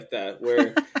stuff like that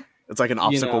where it's like an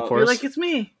obstacle course. You're like, it's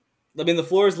me. I mean, the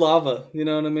floor is lava, you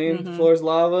know what I mean? The floor is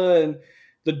lava, and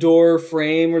the door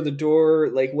frame or the door,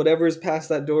 like whatever is past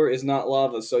that door is not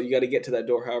lava. So you got to get to that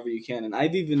door however you can. And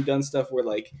I've even done stuff where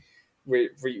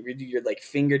you do your like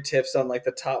fingertips on like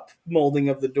the top molding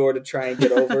of the door to try and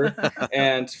get over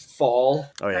and fall.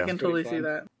 Oh yeah, I can totally see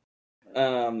that.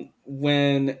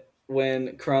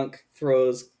 When Kronk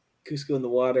throws Cusco in the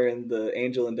water and the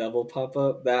angel and devil pop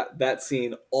up, that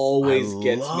scene always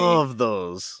gets me. I love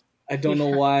those. I don't know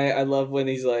why. I love when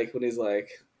he's like,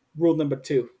 rule number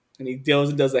 2. And he goes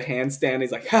and does a handstand.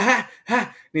 He's like, ha, ha, ha.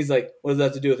 And he's like, what does that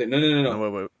have to do with it? No.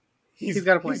 Wait. He's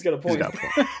got a point. He's got a point.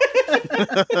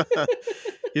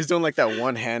 He's doing like that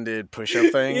one-handed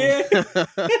push-up thing. Yeah.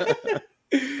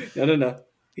 No.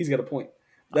 He's got a point.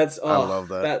 I love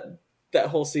that. That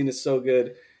whole scene is so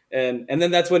good. And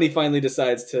then that's when he finally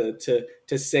decides to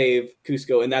save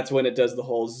Cusco. And that's when it does the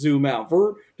whole zoom out.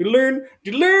 Learn.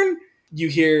 You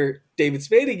hear David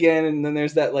Spade again, and then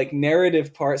there's that like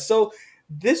narrative part. So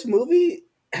this movie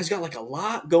has got like a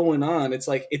lot going on. It's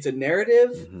like it's a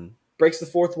narrative, breaks the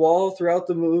fourth wall throughout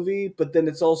the movie, but then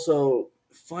it's also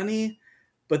funny.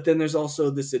 But then there's also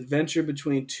this adventure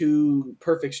between two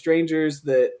perfect strangers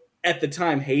that at the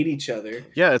time hate each other.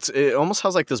 Yeah, it almost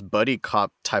has like this buddy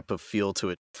cop type of feel to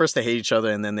it. First they hate each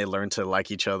other and then they learn to like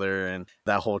each other and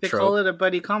that whole They trope. call it a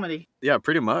buddy comedy. Yeah,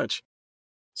 pretty much.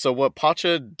 So what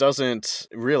Pacha doesn't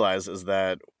realize is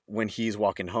that when he's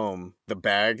walking home, the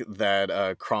bag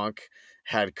that Kronk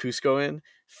had Kuzco in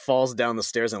falls down the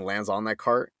stairs and lands on that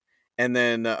cart. And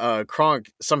then Kronk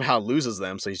somehow loses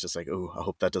them, so he's just like, "Oh, I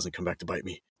hope that doesn't come back to bite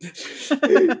me."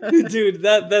 Dude,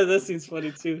 that seems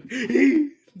funny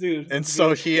too. Dude. And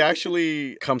so he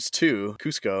actually comes to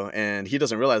Kuzco, and he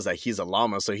doesn't realize that he's a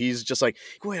llama. So he's just like,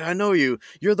 "Wait, I know you.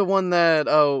 You're the one that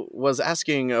was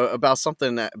asking about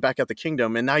something back at the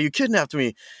kingdom, and now you kidnapped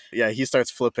me." Yeah, he starts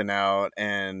flipping out,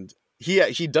 and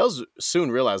he does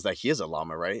soon realize that he is a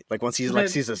llama, right? Like once he like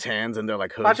sees his hands, and they're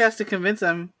like hooves. Pacha has to convince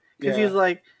him because he's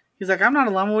like, "I'm not a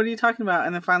llama. What are you talking about?"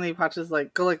 And then finally, Pacha's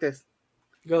like, "Go like this."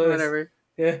 Go like whatever.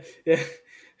 This. Yeah.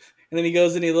 And then he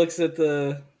goes and he looks at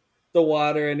the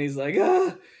water and he's like,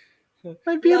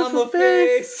 my beautiful llama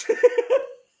face.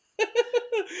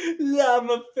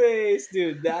 Llama face.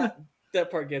 Dude, that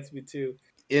part gets me too.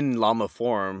 In llama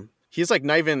form, he's like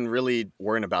not even really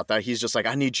worrying about that. He's just like,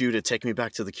 I need you to take me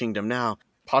back to the kingdom now.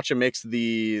 Pacha makes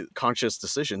the conscious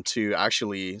decision to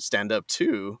actually stand up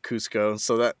to Kuzco,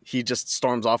 so that he just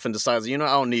storms off and decides, I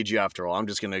don't need you after all. I'm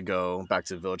just going to go back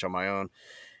to the village on my own.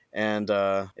 And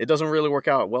it doesn't really work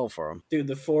out well for him. Dude,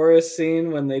 the forest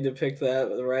scene when they depict that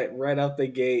right out the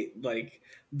gate, like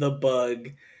the bug,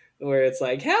 where it's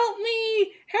like, help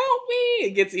me,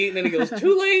 it gets eaten and it goes,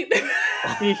 too late.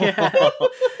 Yeah.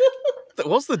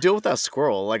 What's the deal with that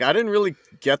squirrel? Like, I didn't really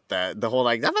get that. The whole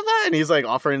like, and he's like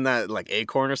offering that like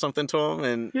acorn or something to him,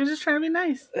 and he was just trying to be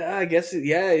nice. I guess,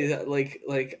 yeah.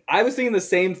 Like I was thinking the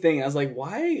same thing. I was like,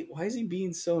 why is he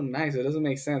being so nice? It doesn't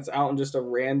make sense. Out in just a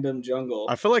random jungle.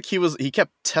 I feel like he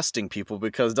kept testing people,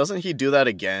 because doesn't he do that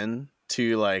again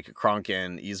to like Kronk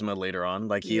and Yzma later on?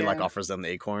 Like he like offers them the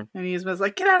acorn, and Yzma's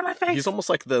like, get out of my face. He's almost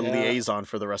like the liaison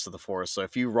for the rest of the forest. So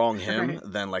if you wrong him,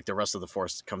 then like the rest of the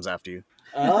forest comes after you.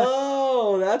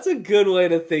 Oh, that's a good way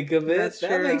to think of it.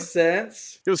 That makes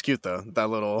sense. It was cute though, that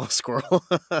little squirrel.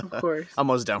 Of course. I'm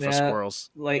always down for squirrels.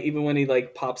 Like even when he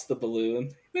like pops the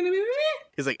balloon.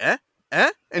 He's like, eh?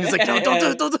 And he's like, don't do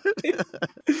it.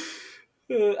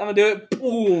 I'm gonna do it.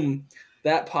 Boom.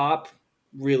 That pop,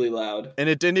 really loud. And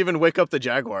it didn't even wake up the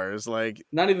jaguars. Like,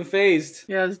 not even phased.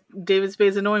 Yeah, it was David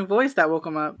Spade's annoying voice that woke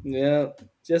him up. Yeah,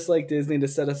 just like Disney to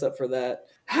set us up for that.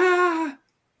 Ha!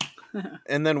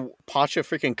 And then Pacha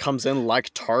freaking comes in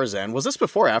like Tarzan. Was this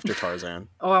before or after Tarzan?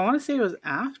 Oh, I want to say it was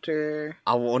after.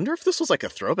 I wonder if this was like a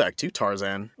throwback to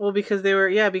Tarzan. Well, because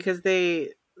the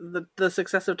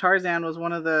success of Tarzan was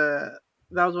one of the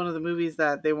movies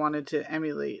that they wanted to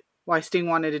emulate. Why Sting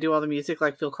wanted to do all the music,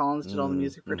 like Phil Collins did all the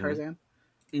music for Tarzan.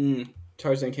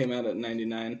 Tarzan came out at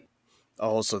 99.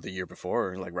 Oh, so the year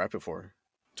before, like right before.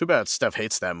 Too bad Steph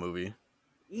hates that movie.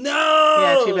 No!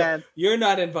 Yeah, too bad. You're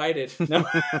not invited. No.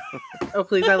 Oh,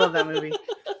 please, I love that movie.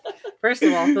 First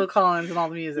of all, Phil Collins and all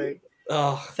the music.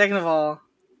 Oh. Second of all,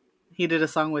 he did a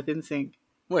song with NSYNC.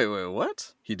 Wait,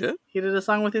 what? He did? He did a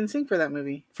song with NSYNC for that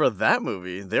movie. For that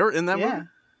movie? They were in that movie?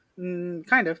 Yeah.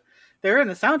 Kind of. They were in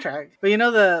the soundtrack. But you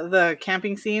know the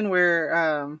camping scene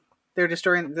where they're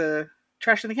destroying the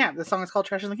trash in the camp? The song is called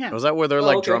Trash in the Camp. Was that where they're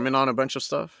drumming on a bunch of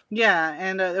stuff? Yeah,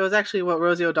 and it was actually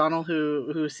Rosie O'Donnell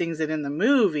who sings it in the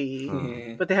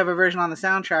movie. But they have a version on the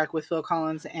soundtrack with Phil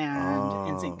Collins and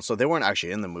NSYNC. So they weren't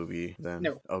actually in the movie then?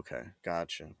 No. Okay,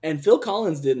 gotcha. And Phil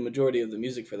Collins did the majority of the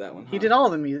music for that one, huh? He did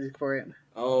all the music for it.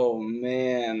 Oh,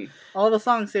 man. All the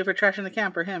songs save for Trash in the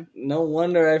Camp are him. No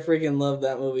wonder I freaking love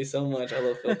that movie so much. I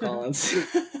love Phil Collins.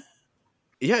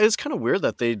 Yeah, it's kind of weird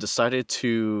that they decided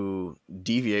to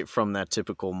deviate from that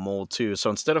typical mold too. So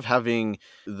instead of having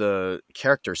the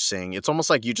characters sing, it's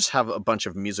almost like you just have a bunch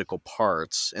of musical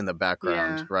parts in the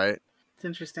background, right? It's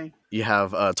interesting. You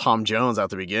have Tom Jones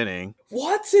at the beginning.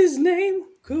 What's his name?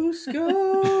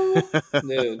 Kuzco.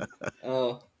 Dude.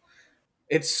 Oh.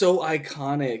 It's so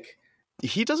iconic.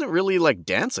 He doesn't really like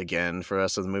dance again for the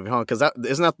rest of the movie, huh? Because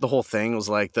isn't that the whole thing? It was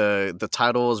like the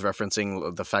title is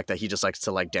referencing the fact that he just likes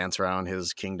to like dance around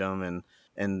his kingdom,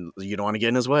 and you don't want to get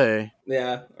in his way.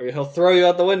 Yeah, or he'll throw you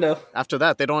out the window. After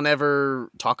that, they don't ever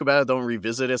talk about it, don't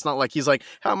revisit it. It's not like he's like,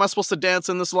 how am I supposed to dance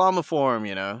in this llama form,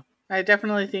 you know? I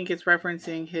definitely think it's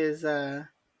referencing his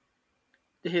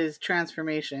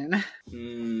transformation.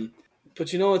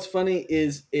 But you know what's funny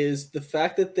is the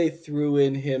fact that they threw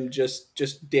in him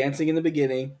just dancing in the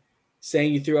beginning,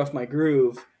 saying you threw off my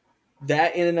groove.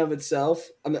 That in and of itself,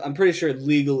 I'm pretty sure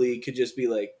legally could just be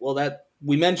like, well, that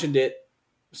we mentioned it,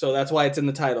 so that's why it's in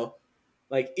the title.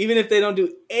 Like even if they don't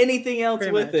do anything else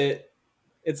with it,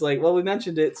 It's like, well, we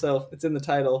mentioned it, so it's in the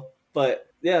title. But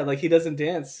yeah, like he doesn't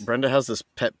dance. Brenda has this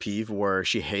pet peeve where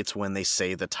she hates when they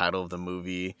say the title of the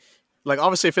movie. Like,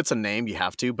 obviously, if it's a name, you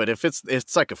have to. But if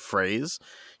it's like a phrase,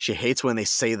 she hates when they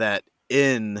say that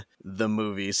in the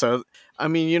movie. So, I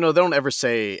mean, you know, they don't ever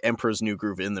say Emperor's New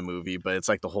Groove in the movie, but it's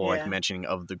like the whole like mentioning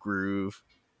of the groove.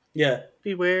 Yeah.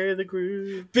 Beware the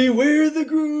groove. Beware the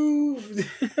groove.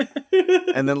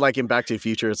 And then like in Back to the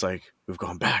Future, it's like, we've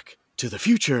gone back to the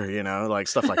future, you know, like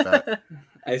stuff like that.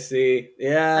 I see.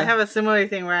 Yeah. I have a similar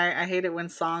thing where I hate it when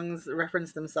songs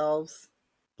reference themselves.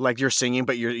 Like you're singing,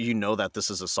 but you know that this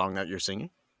is a song that you're singing?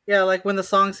 Yeah, like when the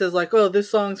song says like, oh,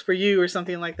 this song's for you or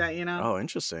something like that, you know? Oh,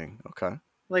 interesting. Okay.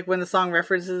 Like when the song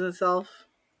references itself.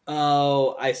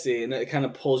 Oh, I see. And it kind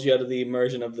of pulls you out of the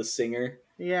immersion of the singer.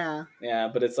 Yeah. Yeah,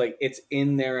 but it's like, it's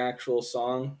in their actual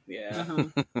song. Yeah.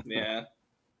 Uh-huh. Yeah.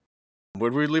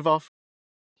 Where'd we leave off?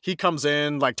 He comes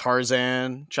in like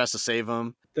Tarzan, tries to save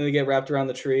him. Then they get wrapped around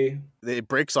the tree. It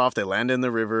breaks off, they land in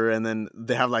the river, and then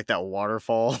they have like that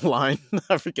waterfall line.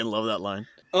 I freaking love that line.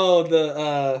 Oh,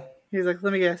 the He's like,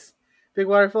 let me guess. Big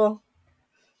waterfall?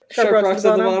 sharp rocks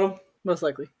at the bottom. Most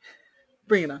likely.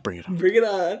 Bring it on. Bring it on. Bring it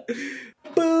on.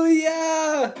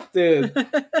 Booyah! Dude.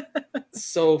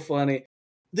 So funny.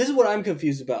 This is what I'm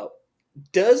confused about.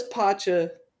 Does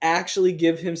Pacha actually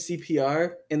give him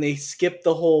CPR and they skip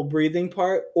the whole breathing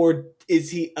part? Or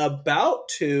is he about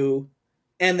to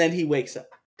and then he wakes up?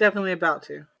 Definitely about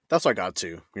to. That's what I got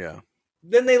to. Yeah.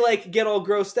 Then they like get all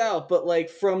grossed out, but like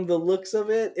from the looks of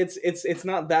it, it's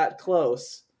not that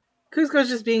close. Kuzco's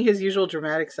just being his usual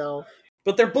dramatic self.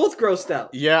 But they're both grossed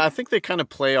out. Yeah, I think they kind of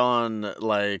play on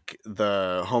like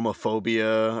the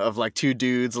homophobia of like two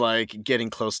dudes like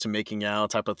getting close to making out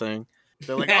type of thing.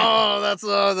 They're like, oh,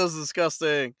 that's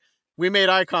disgusting. We made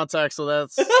eye contact, so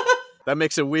that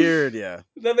makes it weird. Yeah,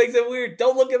 that makes it weird.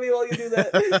 Don't look at me while you do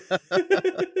that.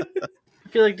 I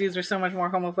feel like dudes were so much more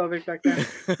homophobic back then.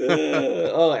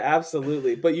 Oh,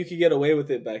 absolutely. But you could get away with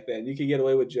it back then. You could get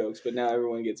away with jokes, but now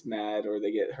everyone gets mad or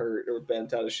they get hurt or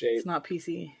bent out of shape. It's not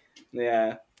PC.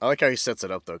 Yeah. I like how he sets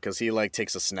it up though, because he like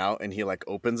takes a snout and he like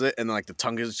opens it and then like the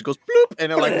tongue just goes bloop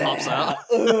and it like pops out.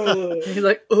 He's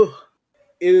like, ugh.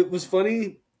 It was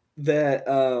funny that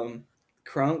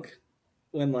Krunk,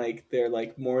 when like they're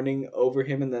like mourning over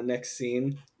him in the next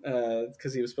scene,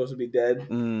 because he was supposed to be dead,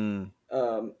 and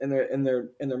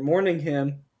they're mourning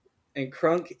him, and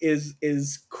Krunk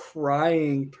is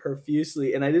crying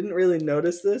profusely, and I didn't really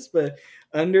notice this, but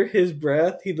under his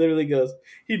breath, he literally goes,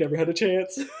 "He never had a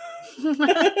chance."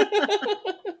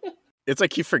 It's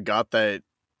like he forgot that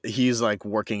he's like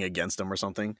working against him or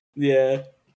something. Yeah.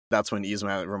 That's when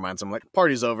Yzma reminds him, like,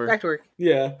 party's over. Back to work.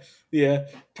 Yeah.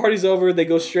 Party's over. They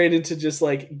go straight into just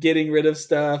like getting rid of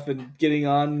stuff and getting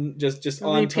on just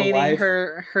on to life.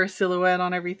 her silhouette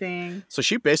on everything. So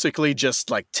she basically just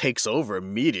like takes over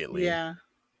immediately. Yeah,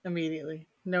 immediately,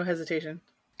 no hesitation.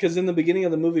 Because in the beginning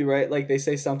of the movie, right, like they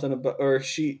say something about, or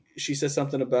she says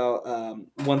something about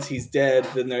once he's dead,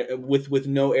 then with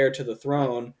no heir to the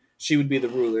throne, she would be the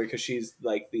ruler because she's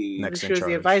like the next. She was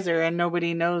the advisor, and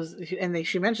nobody knows. And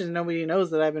she mentions nobody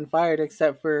knows that I've been fired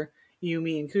except for you,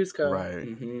 me, and Kuzco. Right?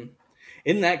 Mm-hmm.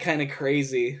 Isn't that kind of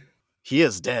crazy? He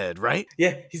is dead, right?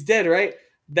 Yeah, he's dead, right?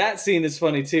 That scene is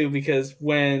funny too because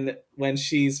when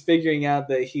she's figuring out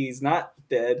that he's not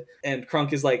dead, and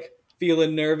Krunk is like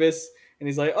feeling nervous, and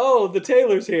he's like, "Oh, the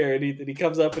tailor's here," and he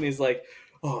comes up and he's like,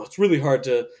 "Oh, it's really hard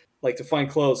to find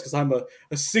clothes because I'm a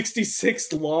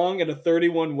 66 long and a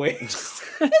 31 waist."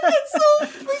 That's so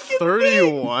freaking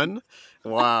 31?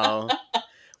 Wow.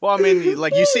 Well, I mean,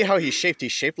 like you see how he's shaped.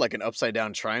 He's shaped like an upside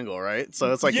down triangle, right?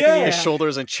 So it's like his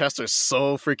shoulders and chest are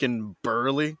so freaking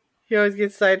burly. He always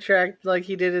gets sidetracked like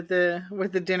he did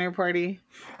with the dinner party.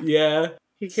 Yeah.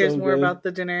 He cares more about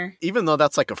the dinner. Even though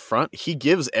that's like a front, he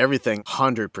gives everything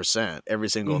 100% every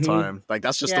single time. Like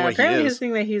that's just the way he is. Apparently his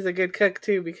thing that he's a good cook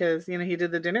too, because he did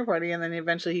the dinner party and then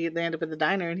eventually they end up at the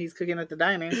diner and he's cooking at the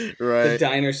diner. Right. The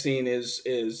diner scene is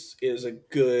a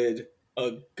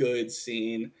good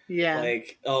scene. Yeah.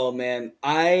 Like, oh man,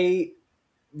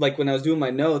 when I was doing my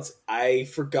notes, I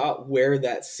forgot where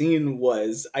that scene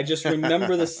was. I just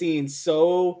remember the scene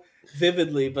so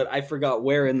vividly, but I forgot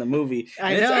where in the movie.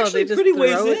 I know, it's actually they just pretty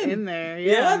ways in there.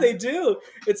 Yeah, they do.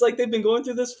 It's like they've been going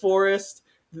through this forest.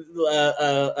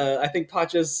 I think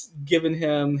Pacha's given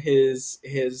him his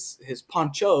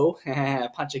poncho.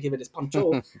 Pacha gave it his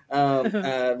poncho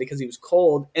because he was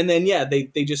cold. And then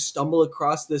they just stumble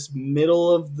across this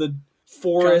middle of the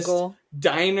forest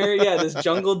diner. Yeah, this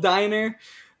jungle diner.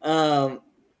 And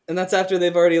that's after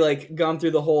they've already like gone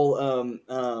through the whole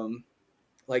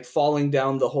like falling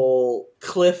down the whole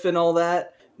cliff and all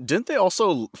that. Didn't they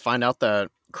also find out that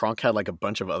Kronk had like a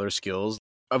bunch of other skills?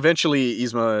 Eventually,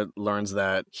 Yzma learns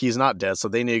that he's not dead, so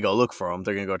they need to go look for him.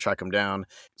 They're gonna go track him down.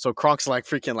 So Kronk's like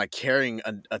freaking like carrying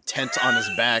a tent on his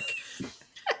back.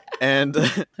 And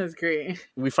That's great.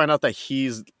 we find out that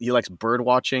he likes bird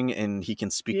watching and he can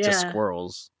speak to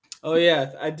squirrels. Oh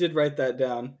yeah, I did write that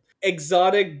down.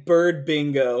 Exotic bird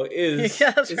bingo is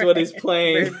right. what he's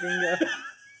playing. Bird bingo.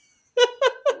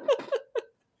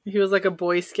 He was like a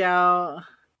Boy Scout.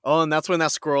 Oh, and that's when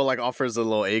that squirrel like offers a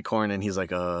little acorn, and he's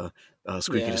like,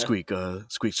 squeaky to squeak,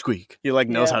 squeak squeak. He like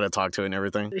knows how to talk to it and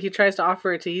everything. He tries to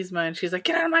offer it to Yzma, and she's like,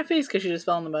 "Get out of my face," because she just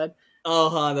fell in the mud.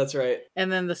 That's right.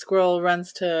 And then the squirrel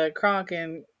runs to Kronk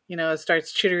and,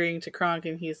 starts chittering to Kronk,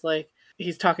 and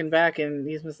he's talking back, and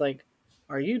Yzma's like,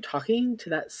 "Are you talking to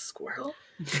that squirrel?"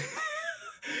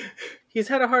 He's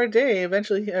had a hard day.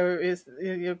 Eventually,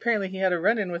 apparently he had a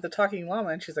run-in with a talking llama,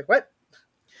 and she's like, "What?"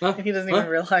 Huh? And he doesn't even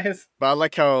realize. But I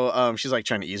like how she's like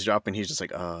trying to eavesdrop, and he's just like,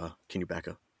 can you back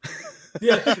up?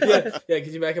 yeah.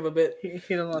 Can you back up a bit? He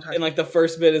doesn't want to talk. And like the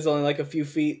first bit is only like a few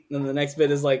feet, and then the next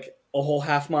bit is like a whole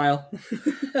half mile.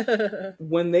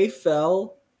 When they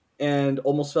fell and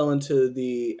almost fell into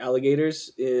the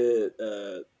alligators,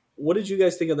 what did you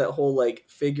guys think of that whole like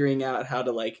figuring out how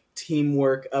to like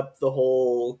teamwork up the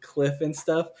whole cliff and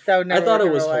stuff? I thought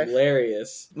it was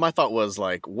hilarious. My thought was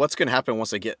like, what's going to happen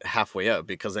once they get halfway up?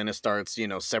 Because then it starts,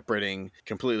 separating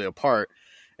completely apart.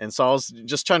 And so I was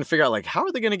just trying to figure out like, how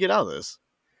are they going to get out of this?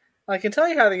 I can tell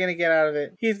you how they're going to get out of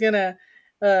it. He's going to,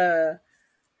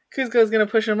 Kuzco's going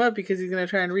to push him up because he's going to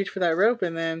try and reach for that rope,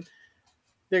 and then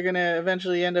they're going to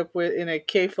eventually end up in a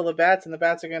cave full of bats, and the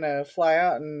bats are going to fly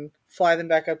out and fly them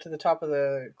back up to the top of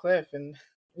the cliff. And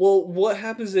well, what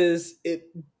happens is it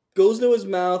goes to his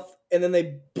mouth, and then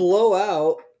they blow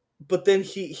out, but then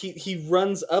he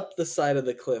runs up the side of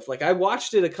the cliff. Like, I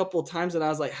watched it a couple of times, and I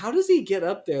was like, how does he get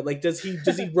up there? Like, does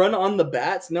he run on the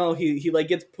bats? No, he like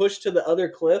gets pushed to the other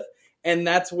cliff, and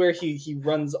that's where he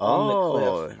runs on the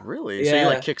cliff. Oh, really? Yeah. So he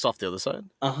like kicks off the other side?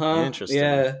 Interesting.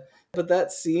 Yeah. But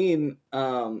that scene,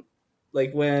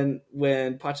 like when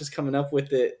Pacha's coming up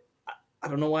with it, I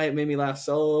don't know why it made me laugh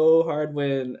so hard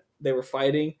when they were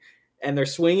fighting and they're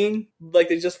swinging, like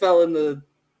they just fell in the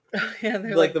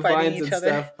like the vines and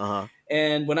stuff. Uh-huh.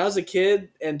 And when I was a kid,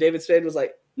 and David Spade was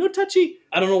like, "No touchy,"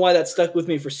 I don't know why that stuck with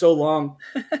me for so long.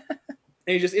 And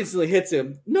he just instantly hits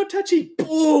him, "No touchy,"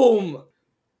 boom.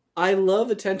 I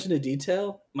love attention to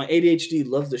detail. My ADHD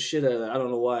loves the shit out of that. I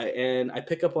don't know why, and I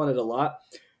pick up on it a lot.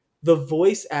 The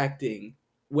voice acting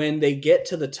when they get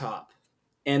to the top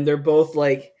and they're both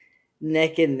like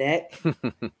neck and neck,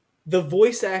 the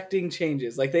voice acting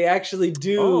changes. Like they actually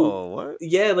do. Oh, what?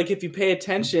 Yeah, like if you pay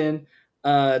attention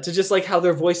to just like how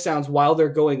their voice sounds while they're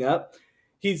going up,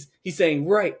 he's saying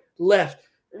right, left,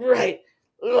 right,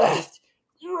 left,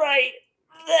 right,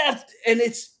 left, and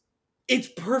it's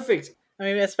perfect. I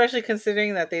mean, especially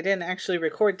considering that they didn't actually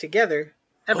record together.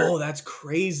 Ever. Oh, that's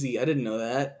crazy. I didn't know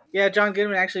that. Yeah, John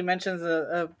Goodman actually mentions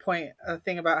a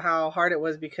thing about how hard it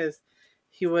was because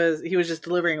he was just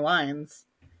delivering lines,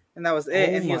 and that was it.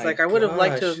 And he was like, I would have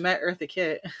liked to have met Eartha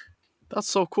Kitt. That's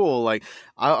so cool. Like,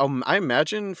 I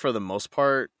imagine for the most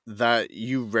part that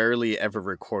you rarely ever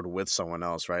record with someone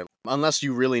else, right? Unless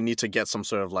you really need to get some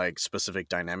sort of like specific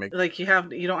dynamic. Like you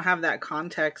don't have that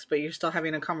context, but you're still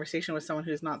having a conversation with someone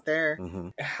who's not there. Mm-hmm.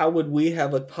 How would we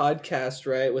have a podcast,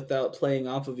 right, without playing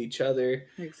off of each other?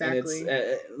 Exactly. And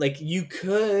it's like you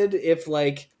could if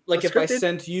like if I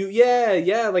sent you,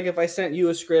 like if I sent you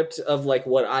a script of like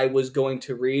what I was going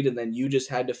to read, and then you just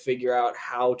had to figure out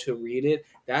how to read it.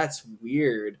 That's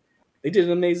weird. They did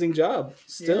an amazing job.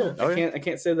 Still, yeah. I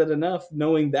can't say that enough.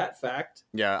 Knowing that fact.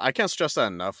 Yeah, I can't stress that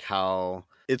enough. How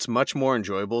it's much more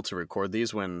enjoyable to record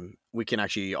these when we can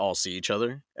actually all see each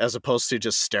other, as opposed to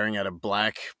just staring at a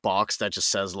black box that just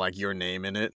says like your name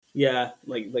in it. Yeah,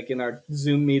 like in our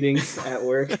Zoom meetings at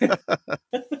work.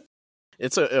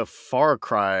 It's a far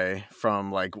cry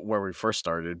from like where we first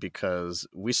started, because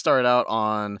we started out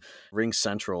on Ring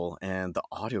Central and the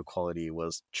audio quality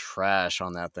was trash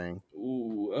on that thing.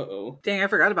 Ooh, uh-oh. Dang, I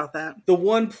forgot about that. The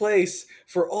one place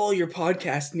for all your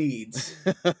podcast needs.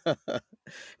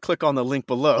 Click on the link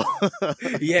below.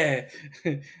 Yeah.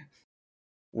 We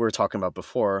were talking about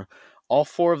before. All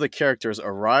four of the characters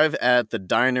arrive at the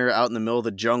diner out in the middle of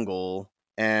the jungle,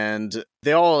 and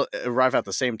they all arrive at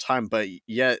the same time, but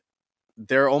yet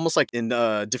they're almost like in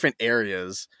different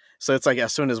areas. So it's like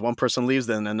as soon as one person leaves,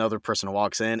 then another person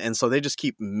walks in. And so they just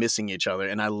keep missing each other.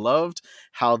 And I loved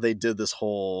how they did this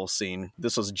whole scene.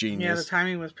 This was genius. Yeah, the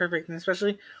timing was perfect. And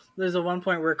especially there's a one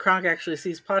point where Kronk actually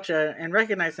sees Pacha and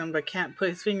recognizes him, but can't put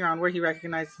his finger on where he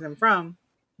recognizes him from.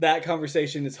 That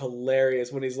conversation is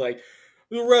hilarious when he's like,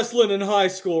 wrestling in high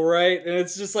school, right? And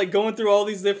it's just like going through all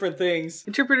these different things.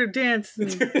 Interpretive dance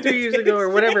 3 years ago or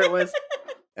whatever it was.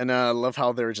 And I love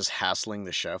how they were just hassling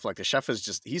the chef. Like, the chef is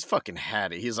just, he's fucking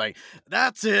had it. He's like,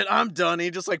 that's it, I'm done. He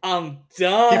just like, I'm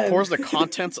done. He pours the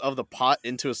contents of the pot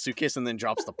into a suitcase and then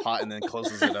drops the pot and then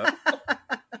closes it up.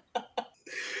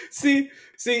 See,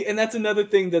 and that's another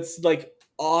thing that's like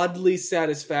oddly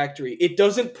satisfactory. It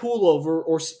doesn't pool over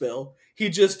or spill. He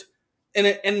just, and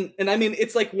I mean,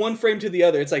 it's like one frame to the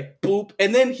other. It's like boop,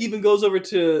 and then he even goes over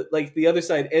to like the other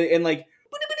side and like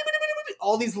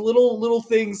all these little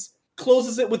things.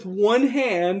 Closes it with one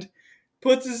hand,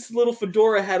 puts his little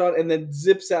fedora hat on, and then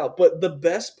zips out. But the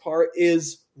best part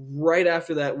is right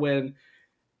after that when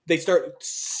they start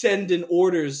sending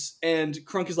orders, and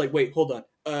Krunk is like, "Wait, hold on,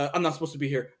 I'm not supposed to be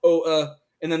here."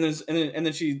 And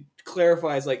then she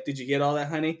clarifies, like, "Did you get all that,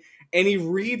 honey?" And he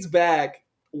reads back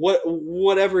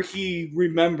whatever he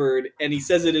remembered, and he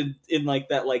says it in like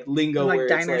that like lingo, like where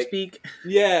diner it's like, speak.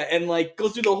 yeah, and like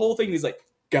goes through the whole thing. And he's like,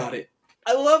 "Got it."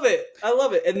 I love it.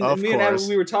 And Of me and course. Adam,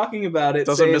 we were talking about it,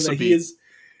 Doesn't saying miss a that beat.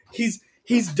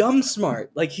 he's dumb smart.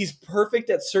 Like, he's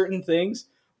perfect at certain things,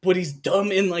 but he's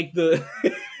dumb in like the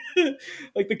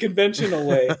like the conventional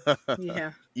way.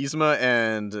 Yeah. Yzma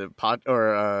and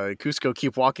Cusco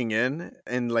keep walking in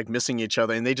and like missing each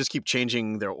other, and they just keep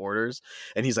changing their orders.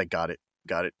 And he's like, got it,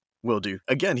 will do.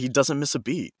 Again, he doesn't miss a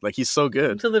beat. Like, he's so good.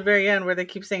 Until the very end, where they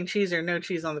keep saying cheese or no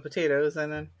cheese on the potatoes,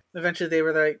 and then eventually they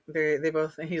were like, they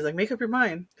both, and he's like, make up your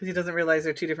mind, because he doesn't realize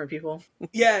they're two different people.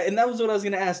 Yeah, and that was what I was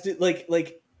gonna ask.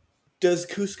 Like, does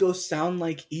Cusco sound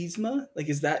like Yzma? Like,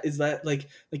 is that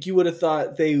like you would have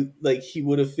thought he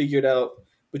would have figured out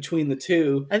between the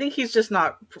two? I think he's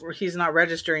not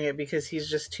registering it because he's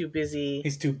just too busy.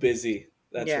 He's too busy.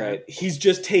 That's Yeah. right. He's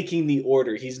just taking the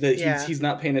order. He's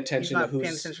not paying attention to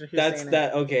who's. That's saying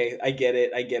that. Okay, I get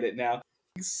it now.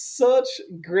 Such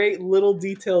great little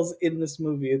details in this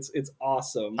movie. It's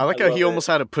awesome. I like how love he it. almost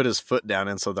had to put his foot down,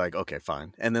 and so they're like, okay,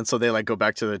 fine. And then so they like go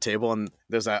back to the table, and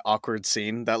there's that awkward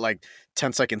scene, that like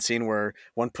 10-second scene where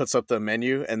one puts up the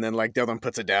menu, and then like the other one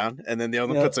puts it down, and then the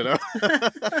other one puts it up.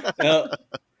 Yep.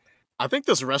 I think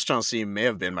this restaurant scene may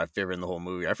have been my favorite in the whole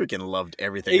movie. I freaking loved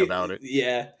everything about it.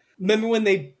 Yeah. Remember when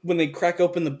they crack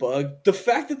open the bug? The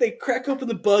fact that they crack open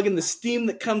the bug and the steam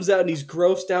that comes out and he's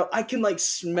grossed out, I can like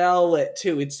smell it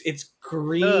too. It's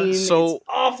green. So it's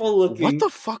awful looking. What the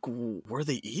fuck were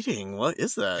they eating? What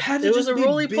is that? Had to It was just a be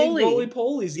roly-poly. big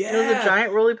roly-polies. Yeah. It was a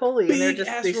giant roly-poly, and they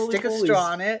Big-ass stick a roly-polies. straw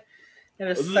on it, and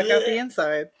it suck out the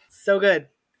inside. So good.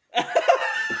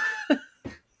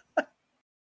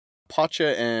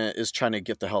 Pacha is trying to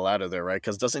get the hell out of there, right?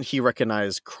 Because doesn't he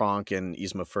recognize Kronk and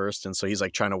Yzma first? And so he's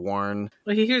like trying to warn.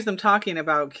 Well, he hears them talking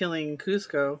about killing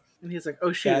Cusco, and he's like,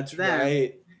 "Oh shoot, That's it's them."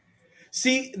 right.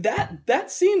 See,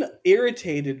 that scene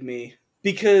irritated me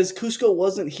because Cusco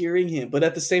wasn't hearing him, but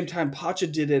at the same time, Pacha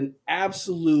did an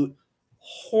absolute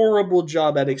horrible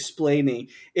job at explaining.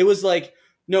 It was like,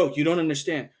 no, you don't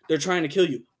understand. They're trying to kill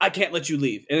you. I can't let you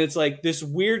leave. And it's like this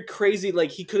weird, crazy,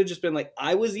 like he could have just been like,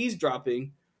 I was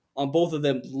eavesdropping on both of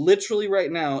them literally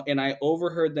right now, and I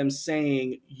overheard them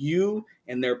saying you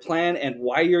and their plan and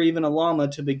why you're even a llama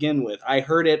to begin with. I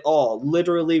heard it all,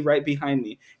 literally right behind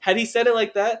me. Had he said it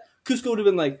like that, Cusco would have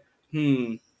been like,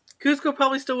 Cusco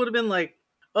probably still would have been like,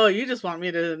 "Oh, you just want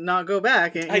me to not go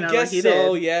back?" And, I guess like he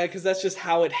so, did. yeah, because that's just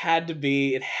how it had to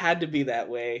be. It had to be that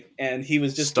way, and he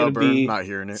was just Stubborn, gonna be not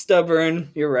hearing it. stubborn.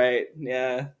 You're right,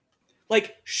 yeah.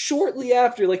 Like shortly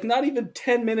after, like not even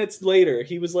 10 minutes later,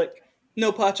 he was like,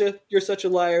 "No, Pacha, you're such a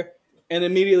liar," and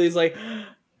immediately he's like,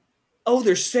 "Oh,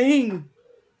 they're saying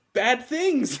bad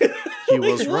things." He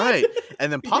Like, was what? right.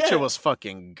 And then Pacha Yeah. was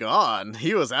fucking gone.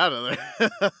 He was out of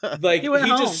there. Like He went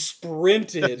home. just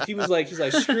sprinted. He's like,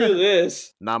 screw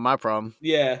this. Not my problem.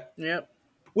 Yeah. Yep.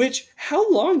 Which,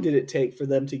 how long did it take for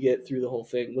them to get through the whole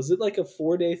thing? Was it like a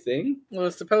 4-day thing? Well,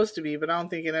 it's supposed to be, but I don't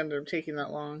think it ended up taking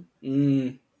that long.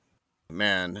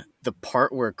 Man, the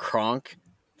part where Kronk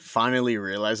finally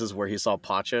realizes where he saw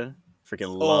Pacha,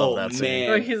 freaking love that scene.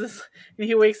 man.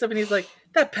 He wakes up and he's like,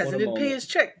 "That peasant didn't pay moment. his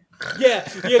check." Yeah,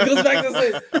 it goes back to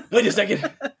say, wait a second,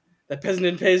 that peasant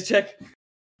didn't pay his check.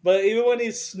 But even when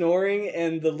he's snoring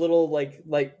and the little like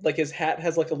his hat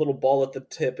has like a little ball at the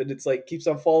tip and it's like keeps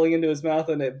on falling into his mouth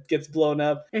and it gets blown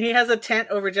up. And he has a tent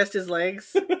over just his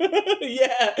legs.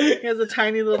 Yeah, He has a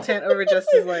tiny little tent over just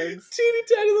his legs. teeny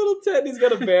tiny little tent. He's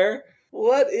got a bear.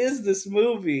 What is this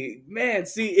movie, man?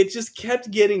 See, it just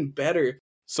kept getting better.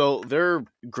 So their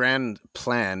grand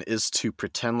plan is to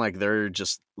pretend like they're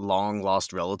just long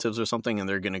lost relatives or something, and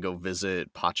they're gonna go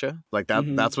visit Pacha. Like that.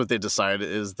 Mhm. That's what they decided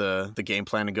is the game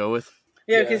plan to go with.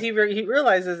 Yeah, because he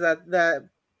realizes that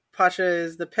Pacha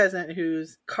is the peasant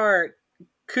whose cart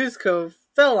Kuzco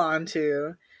fell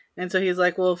onto, and so he's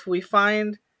like, well, if we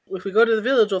go to the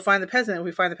village, we'll find the peasant. If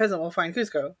we find the peasant, we'll find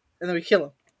Kuzco, and then we kill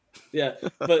him. Yeah,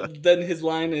 but then his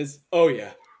line is, "Oh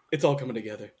yeah, it's all coming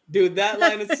together." Dude, that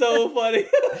line is so funny.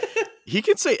 He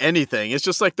can say anything. It's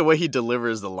just like the way he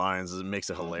delivers the lines. It makes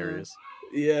it hilarious.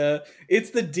 Yeah,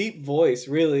 it's the deep voice,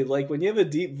 really. Like when you have a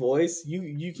deep voice,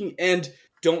 you can and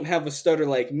don't have a stutter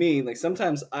like me. Like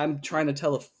sometimes I'm trying to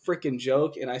tell a freaking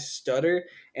joke and I stutter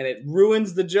and it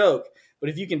ruins the joke. But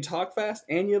if you can talk fast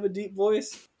and you have a deep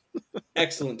voice,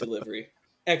 excellent delivery.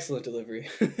 Excellent delivery.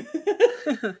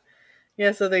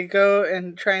 Yeah, so they go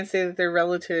and try and say that they're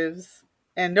relatives,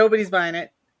 and nobody's buying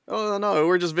it. Oh, no,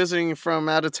 we're just visiting from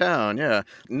out of town. Yeah.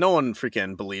 No one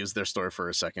freaking believes their story for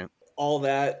a second. All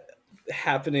that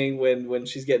happening when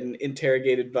she's getting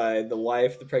interrogated by the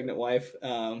wife, the pregnant wife.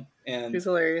 And He's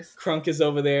hilarious. Krunk is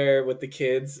over there with the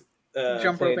kids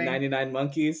Jump playing roping. 99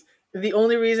 Monkeys. The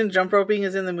only reason jump roping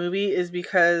is in the movie is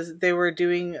because they were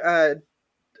doing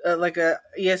like a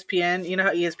ESPN. You know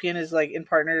how ESPN is like in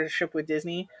partnership with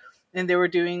Disney, and they were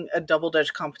doing a double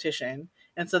dutch competition,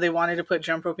 and so they wanted to put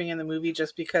jump roping in the movie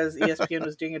just because ESPN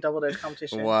was doing a double dutch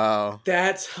competition. Wow,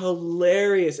 that's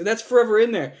hilarious, and that's forever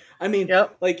in there. I mean,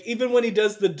 like even when he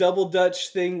does the double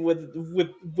dutch thing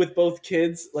with both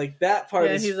kids, like that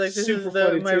part is he's like, "This super is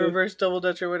funny my too. reverse double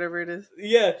dutch or whatever it is."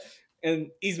 Yeah, and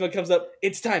Yzma comes up.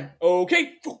 It's time.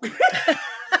 Okay.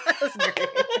 That's great.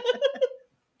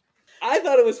 I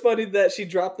thought it was funny that she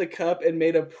dropped the cup and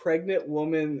made a pregnant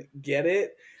woman get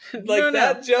it. Like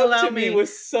that jump to me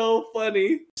was so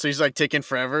funny. So he's like taking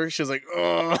forever. She's like,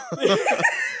 oh.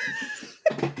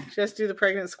 She has to do the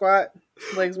pregnant squat,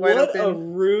 legs wide open. What a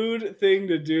rude thing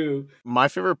to do. My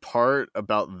favorite part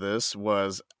about this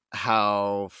was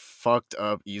how fucked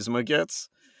up Yzma gets.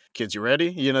 Kids, you ready?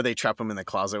 You know, they trap him in the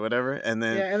closet, whatever. And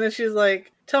then she's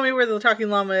like, tell me where the talking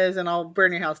llama is and I'll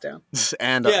burn your house down.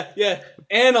 And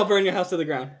and I'll burn your house to the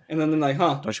ground. And then they're like,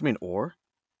 huh? Don't you mean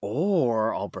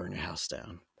or I'll burn your house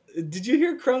down. Did you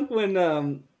hear Krunk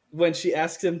when she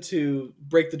asks him to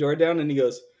break the door down and he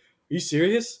goes, are you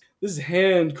serious? This is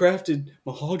handcrafted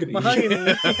mahogany.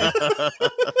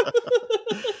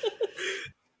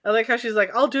 I like how she's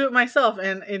like, I'll do it myself,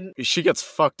 and she gets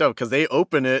fucked up because they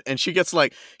open it and she gets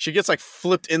like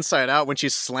flipped inside out when she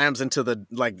slams into the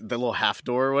little half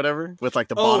door or whatever with like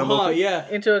the bottom open. Yeah,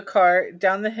 into a cart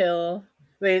down the hill.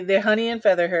 They honey and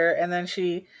feather her, and then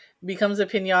she becomes a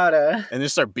piñata. And they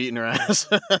start beating her ass.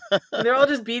 And they're all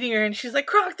just beating her, and she's like,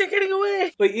 Krunk, they're getting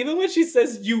away. Like, even when she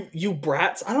says, you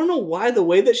brats, I don't know why the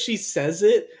way that she says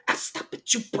it, stop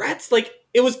it, you brats, like,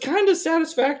 it was kind of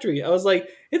satisfactory. I was like,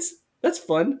 that's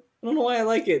fun. I don't know why I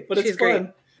like it, but it's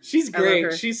fun. She's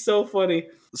great. She's so funny.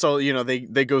 So, you know,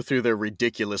 they go through their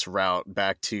ridiculous route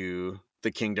back to the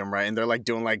kingdom, right? And they're like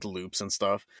doing like loops and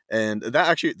stuff. And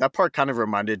that part kind of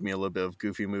reminded me a little bit of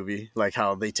Goofy Movie, like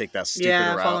how they take that stupid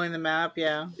route. Yeah, following the map,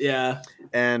 yeah. Yeah.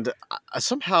 And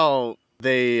somehow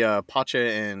they, Pacha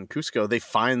and Kuzco, they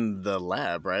find the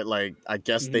lab, right? Like, I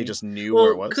guess they just knew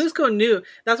where it was. Kuzco knew.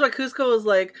 That's why Kuzco was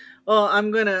like, oh, I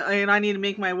need to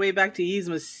make my way back to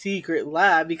Yzma's secret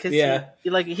lab because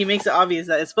he makes it obvious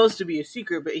that it's supposed to be a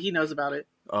secret, but he knows about it.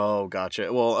 Oh,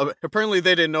 gotcha. Well, apparently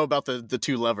they didn't know about the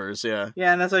two levers, yeah.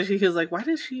 Yeah, and that's why he was like, why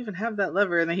does she even have that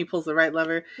lever? And then he pulls the right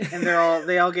lever, and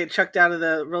they all get chucked out of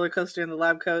the roller coaster in the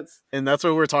lab coats. And that's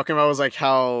what we're talking about, was like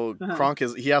how Kronk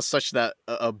he has such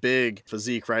a big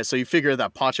physique, right? So you figure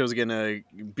that Pacha was going to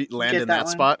land in that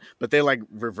spot, but they like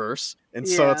reverse. And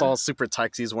so it's all super tight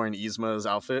because he's wearing Yzma's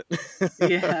outfit.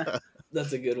 Yeah.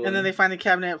 That's a good one. And then they find a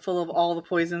cabinet full of all the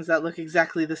poisons that look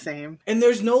exactly the same. And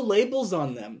there's no labels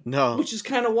on them. No. Which is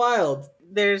kind of wild.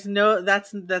 There's no...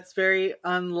 That's very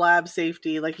unlab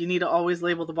safety. Like, you need to always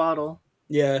label the bottle.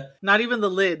 Yeah. Not even the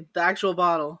lid. The actual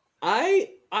bottle. I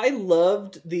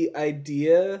loved the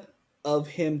idea of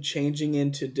him changing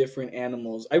into different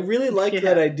animals. I really liked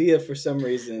that idea for some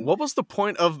reason. What was the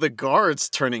point of the guards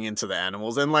turning into the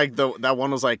animals? And like that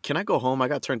one was like, can I go home? I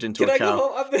got turned into a cow.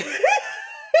 Go home?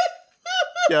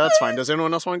 Yeah, that's fine. Does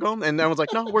anyone else want to go home? And everyone's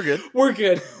like, no, we're good. We're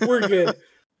good.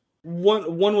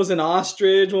 One was an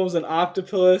ostrich, one was an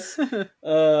octopus.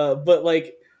 But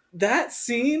like that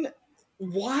scene,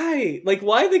 why? Like,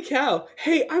 why the cow?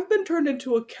 Hey, I've been turned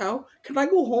into a cow. Can I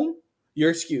go home?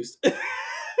 You're excused. What's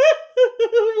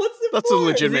it That's for? a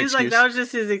legitimate excuse. Like, that was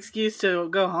just his excuse to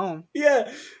go home. Yeah.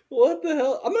 What the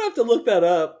hell? I'm gonna have to look that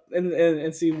up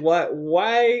and see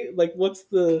why. Like, what's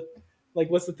the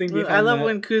thing behind that? I love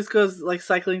when Kuzco's like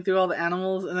cycling through all the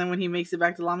animals, and then when he makes it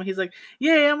back to llama, he's like,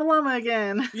 "Yay, I'm a llama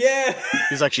again!" Yeah,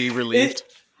 he's actually relieved.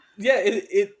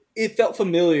 It it felt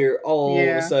familiar all of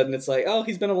Yeah. a sudden. It's like, oh,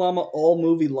 he's been a llama all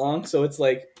movie long, so it's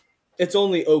like it's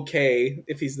only okay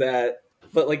if he's that.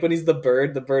 But like when he's the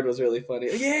bird was really funny.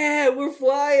 Yeah, we're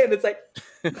flying. It's like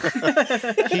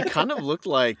He kind of looked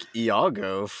like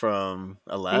Iago from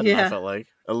Aladdin, Yeah. I felt like.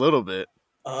 A little bit.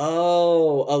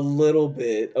 oh, a little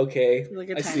bit. Okay. Like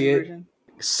a I tiny see it. version.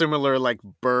 Similar, like,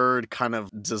 bird kind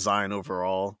of design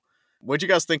overall. What'd you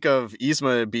guys think of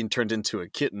Yzma being turned into a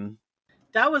kitten?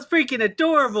 That was freaking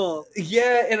adorable.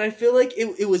 Yeah, and I feel like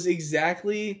it was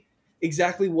exactly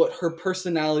what her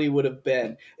personality would have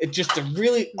been. It's just a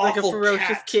really Like awful a ferocious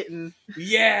cat. kitten.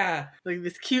 Yeah. Like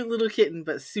this cute little kitten,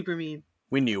 but super mean.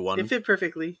 We knew one. It fit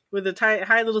perfectly with a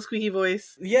high little squeaky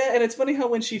voice. Yeah, and it's funny how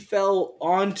when she fell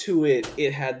onto it,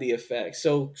 it had the effect.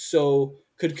 So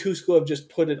could Cusco have just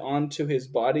put it onto his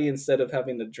body instead of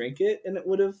having to drink it, and it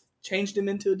would have changed him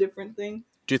into a different thing?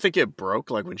 Do you think it broke,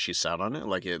 like, when she sat on it?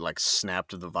 Like, it, like,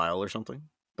 snapped the vial or something?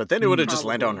 But then it would have just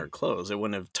landed on Probably. her clothes. It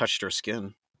wouldn't have touched her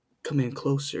skin. Come in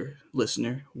closer,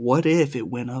 listener. What if it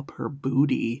went up her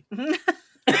booty?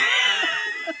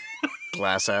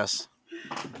 Glass ass.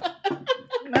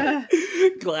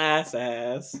 Glass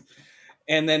ass.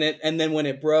 And then when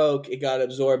it broke, it got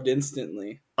absorbed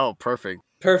instantly. Oh, perfect.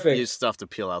 Perfect. You still have to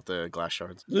peel out the glass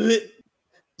shards.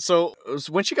 So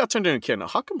when she got turned into a kitten,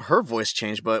 how come her voice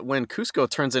changed? But when Cusco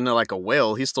turns into like a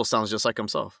whale, he still sounds just like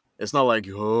himself. It's not like,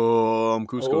 oh, I'm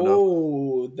Cusco now.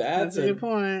 Oh, that's a good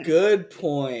point. Good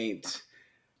point.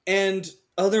 And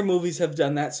other movies have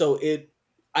done that, so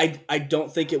I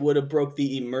don't think it would have broke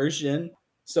the immersion.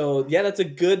 So yeah, that's a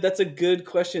good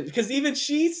question, because even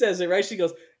she says it, right? She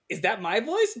goes, "Is that my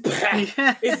voice?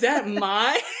 Yeah. Is that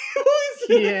my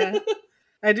voice?" Yeah.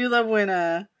 I do love when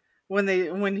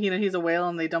he's a whale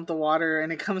and they dump the water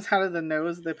and it comes out of the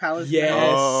nose of the palace. Yes.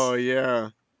 Oh, yeah.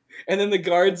 And then the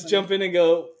guards jump in and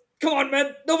go, "Come on,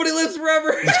 man! Nobody lives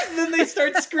forever!" And then they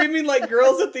start screaming like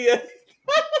girls at the end.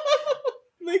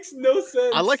 Makes no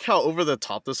sense. I like how over the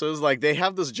top this is. Like, they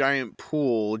have this giant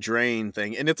pool drain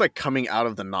thing, and it's like coming out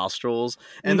of the nostrils.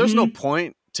 And there's no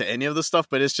point to any of this stuff,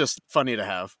 but it's just funny to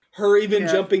have. her even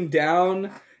Yeah. jumping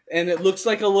down, and it looks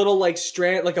like a little like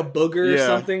strand, like a booger or Yeah.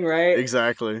 something, right?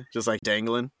 Exactly. Just like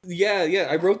dangling. Yeah.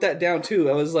 I wrote that down too.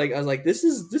 I was like, this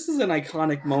is an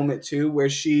iconic moment too, where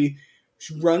she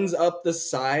runs up the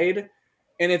side,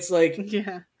 and it's like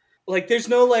Yeah. like there's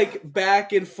no like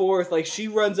back and forth. Like she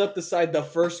runs up the side the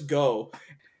first go.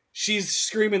 She's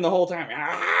screaming the whole time.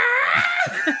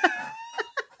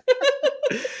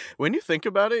 When you think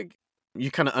about it,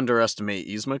 you kind of underestimate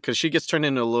Yzma because she gets turned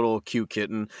into a little cute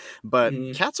kitten. But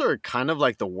cats are kind of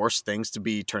like the worst things to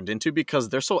be turned into because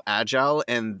they're so agile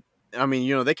and, I mean,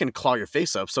 you know, they can claw your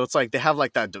face up. So it's like they have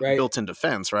like that Right. built-in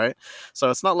defense, right? So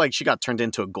it's not like she got turned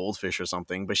into a goldfish or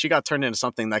something, but she got turned into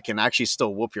something that can actually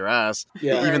still whoop your ass,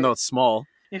 Yeah. even though it's small.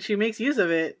 And she makes use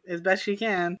of it as best she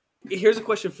can. Here's a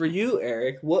question for you,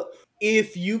 Eric. What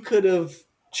if you could have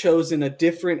chosen a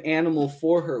different animal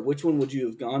for her? Which one would you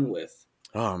have gone with?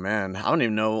 Oh, man. I don't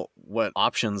even know what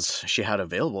options she had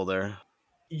available there.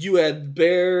 You had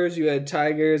bears, you had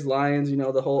tigers, lions, you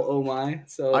know, the whole oh my.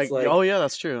 So it's like, oh, yeah,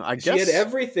 that's true. I she guess had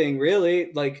everything,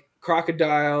 really. Like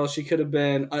crocodile, she could have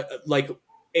been like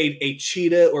a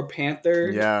cheetah or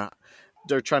panther. Yeah.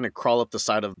 They're trying to crawl up the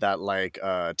side of that like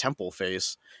temple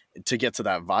face to get to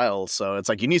that vial. So it's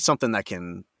like you need something that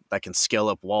can scale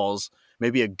up walls.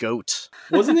 Maybe a goat.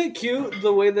 Wasn't it cute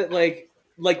the way that like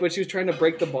when she was trying to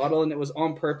break the bottle and it was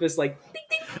on purpose, like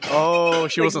Oh,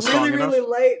 she like, wasn't strong really, enough. really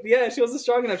light. Yeah, she wasn't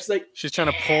strong enough. She's like She's trying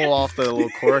to pull off the little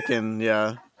cork and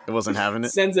yeah, it wasn't having it.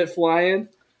 sends it flying.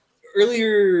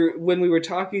 Earlier when we were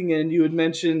talking and you had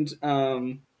mentioned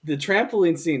the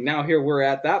trampoline scene. Now here we're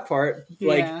at that part.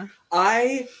 Like Yeah.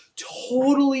 I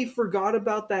totally forgot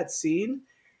about that scene,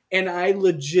 and I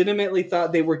legitimately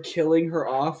thought they were killing her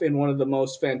off in one of the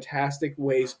most fantastic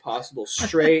ways possible,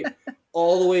 straight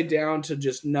all the way down to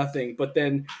just nothing. But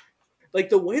then, like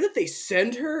the way that they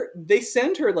send her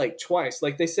like twice.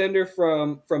 Like they send her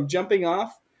from jumping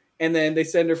off, and then they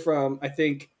send her from, I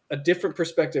think, a different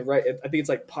perspective, right? I think it's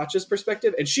like Pacha's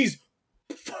perspective, and she's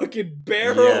fucking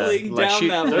barreling like down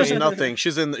that there's way. nothing.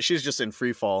 She's just in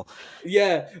free fall.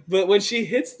 Yeah, but when she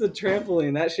hits the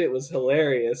trampoline, that shit was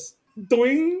hilarious.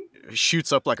 Doing.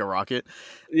 Shoots up like a rocket.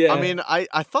 Yeah. I mean,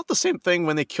 I thought the same thing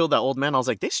when they killed that old man. I was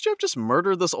like, they straight up just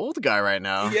murdered this old guy right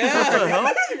now. What the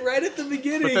hell? Yeah, right at the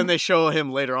beginning. But then they show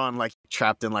him later on, like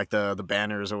trapped in like the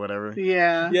banners or whatever.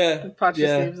 Yeah. Yeah, Pacha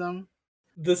yeah. saves them.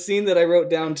 The scene that I wrote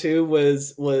down too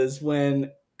was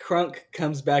when Crunk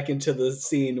comes back into the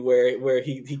scene where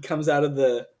he comes out of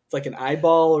the it's like an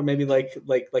eyeball or maybe like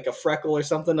a freckle or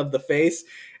something of the face,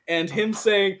 and him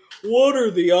saying, "What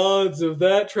are the odds of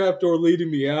that trapdoor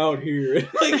leading me out here?"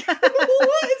 Like,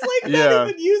 what? It's like not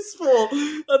even useful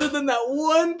other than that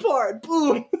one part.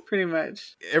 Boom. Pretty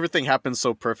much. Everything happens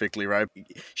so perfectly, right?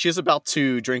 She's about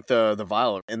to drink the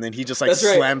vial, and then he just like That's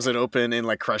right. slams it open and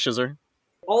like crushes her.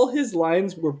 All his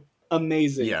lines were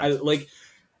amazing. Yeah.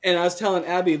 And I was telling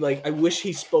Abby, like, I wish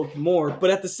he spoke more,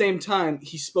 but at the same time,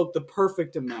 he spoke the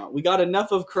perfect amount. We got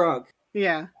enough of Kronk.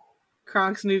 Yeah.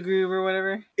 Kronk's New Groove or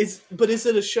whatever. But is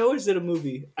it a show or is it a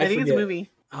movie? I think forget. it's a movie.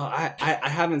 Oh, I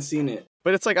haven't seen it.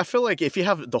 But it's like, I feel like if you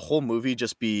have the whole movie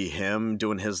just be him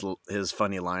doing his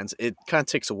funny lines, it kind of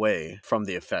takes away from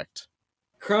the effect.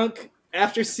 Kronk,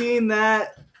 after seeing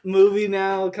that movie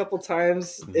now a couple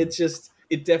times,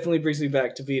 it definitely brings me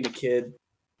back to being a kid.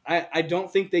 I don't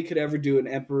think they could ever do an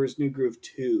Emperor's New Groove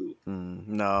 2.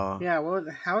 No. Yeah,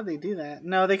 how would they do that?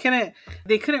 No, they couldn't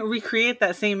recreate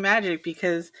that same magic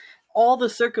because all the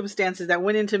circumstances that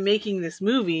went into making this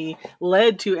movie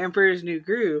led to Emperor's New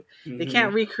Groove. Mm-hmm. They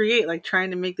can't recreate, like,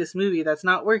 trying to make this movie that's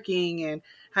not working and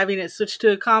having it switch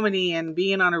to a comedy and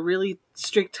being on a really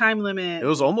strict time limit. It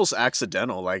was almost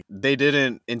accidental. Like, they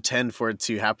didn't intend for it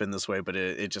to happen this way, but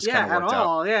it just kind of worked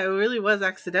out. Yeah, it really was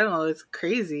accidental. It's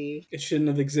crazy. It shouldn't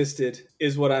have existed,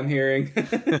 is what I'm hearing.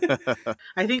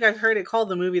 I think I've heard it called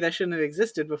the movie that shouldn't have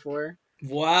existed before.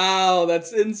 Wow,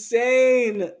 that's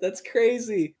insane. That's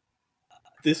crazy.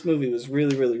 This movie was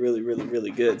really, really, really, really,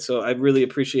 really good. So I really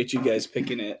appreciate you guys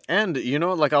picking it. And, you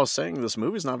know, like I was saying, this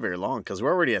movie's not very long because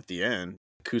we're already at the end.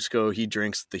 Kuzco, he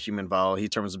drinks the human vial, he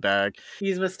turns back.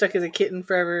 He's been stuck as a kitten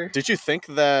forever. Did you think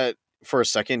that for a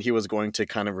second he was going to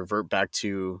kind of revert back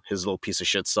to his little piece of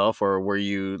shit self, or were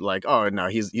you like, oh no,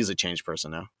 he's a changed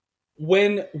person now?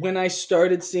 When I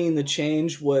started seeing the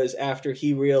change was after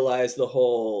he realized the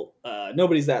whole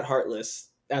nobody's that heartless,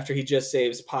 after he just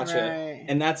saves Pacha. Right.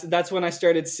 And that's when I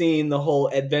started seeing the whole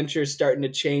adventure starting to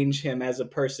change him as a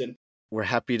person. We're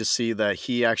happy to see that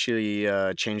he actually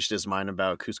changed his mind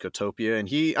about Cuscotopia. And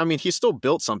he still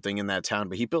built something in that town,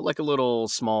 but he built like a little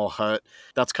small hut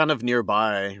that's kind of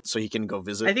nearby so he can go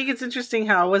visit. I think it's interesting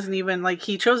how it wasn't even like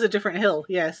he chose a different hill,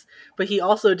 yes, but he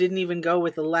also didn't even go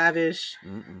with the lavish,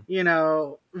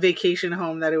 vacation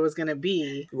home that it was going to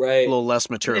be. Right. A little less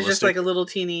materialistic. It's just like a little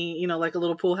teeny, like a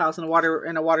little pool house and a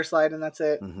water slide, and that's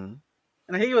it. Mm-hmm.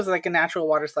 And I think it was like a natural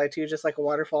water slide too, just like a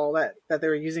waterfall that they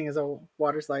were using as a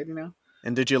water slide,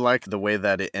 And did you like the way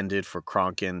that it ended for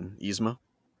Kronk and Yzma?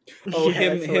 Oh,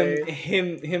 yeah,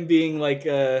 him being like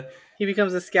he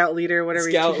becomes a scout leader, whatever.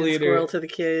 He's teaching Squirrel to the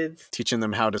kids, teaching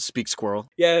them how to speak Squirrel.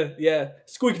 Yeah,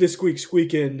 squeak the squeak,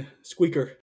 squeakin',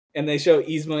 squeaker. And they show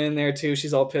Yzma in there too.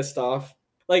 She's all pissed off.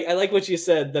 Like, I like what you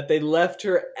said, that they left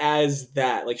her as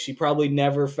that. Like, she probably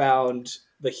never found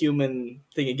the human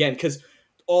thing again because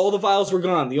all the vials were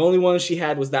gone. The only one she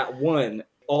had was that one.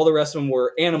 All the rest of them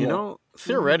were animal.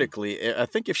 Theoretically, I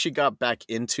think if she got back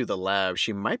into the lab,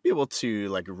 she might be able to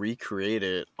like recreate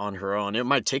it on her own. It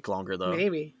might take longer though.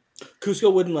 Maybe.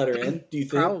 Cusco wouldn't let her in, do you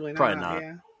think? Probably not.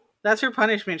 Yeah. That's her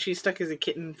punishment. She's stuck as a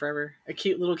kitten forever. A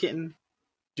cute little kitten.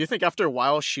 Do you think after a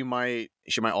while she might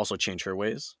also change her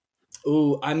ways?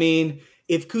 Ooh, I mean,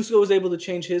 if Cusco was able to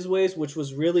change his ways, which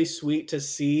was really sweet to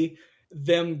see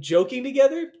them joking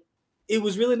together, it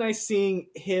was really nice seeing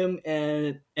him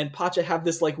and Pacha have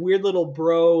this like weird little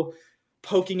bro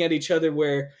poking at each other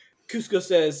where Cusco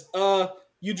says,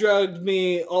 you drugged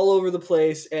me all over the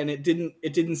place and it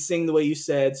didn't sing the way you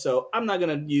said, so I'm not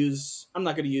gonna use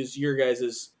your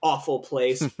guys' awful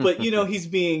place. But he's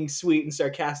being sweet and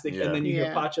sarcastic, and then you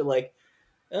hear Pacha like,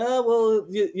 well,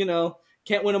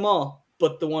 can't win them all.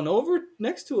 But the one over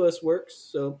next to us works,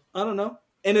 so I don't know.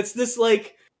 And it's this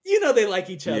like, they like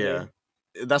each other. Yeah.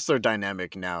 That's their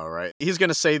dynamic now, right? He's going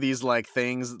to say these like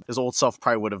things his old self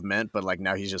probably would have meant, but like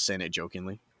now he's just saying it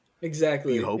jokingly.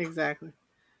 Exactly. You hope. Exactly.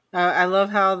 I love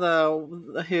how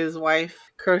his wife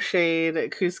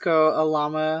crocheted Cusco a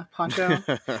llama poncho.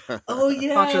 Oh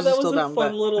yeah, Ponchos that was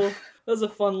a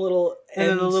fun little and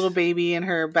then the little baby in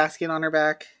her basket on her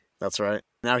back. That's right.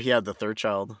 Now he had the third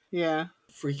child. Yeah.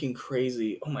 Freaking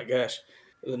crazy. Oh my gosh.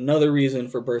 Another reason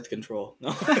for birth control.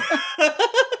 No.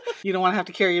 You don't want to have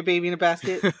to carry a baby in a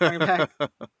basket on your back. I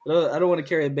don't want to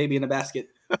carry a baby in a basket.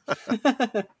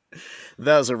 That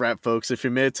was a wrap, folks. If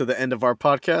you made it to the end of our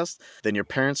podcast, then your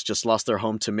parents just lost their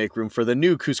home to make room for the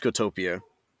new Cuscotopia.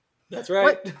 That's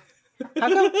right.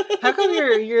 How come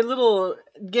your little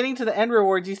getting to the end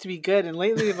rewards used to be good and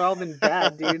lately they've all been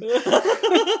bad, dude?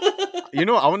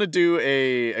 I want to do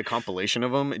a compilation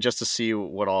of them just to see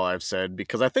what all I've said,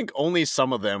 because I think only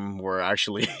some of them were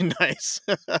actually nice.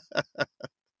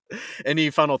 Any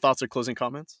final thoughts or closing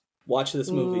comments? Watch this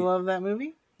movie. Love that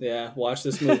movie. Yeah, watch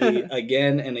this movie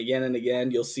again and again and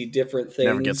again. You'll see different things.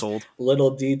 Never gets old.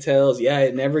 Little details. Yeah,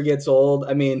 it never gets old.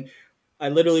 I mean, I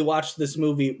literally watched this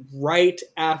movie right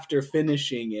after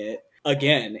finishing it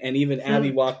again. And even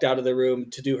Abby walked out of the room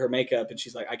to do her makeup, and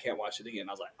she's like, I can't watch it again.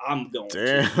 I was like, I'm going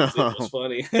to. It was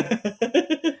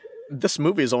funny. This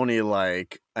movie is only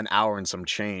like an hour and some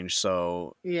change,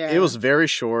 so Yeah. it was very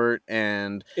short.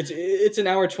 And It's an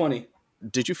hour 20.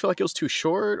 did you feel like it was too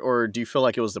short, or do you feel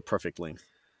like it was the perfect length?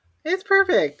 It's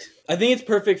perfect. I think it's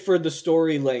perfect for the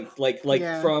story length, like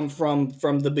Yeah.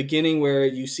 from the beginning where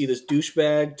you see this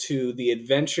douchebag to the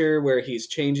adventure where he's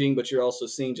changing, but you're also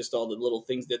seeing just all the little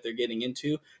things that they're getting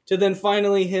into, to then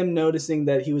finally him noticing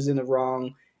that he was in the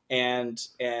wrong and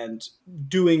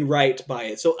doing right by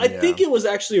it. So I think it was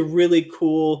actually a really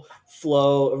cool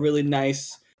flow, a really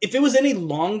nice. If it was any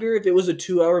longer, if it was a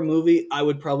 2-hour movie, I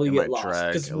would probably It get might lost.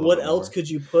 drag Because a little what bit else more. could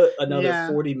you put another Yeah.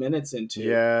 40 minutes into?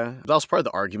 Yeah, that was part of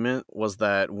the argument, was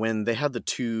that when they had the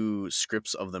two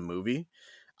scripts of the movie,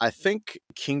 I think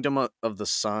Kingdom of the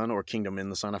Sun or Kingdom in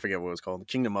the Sun, I forget what it was called,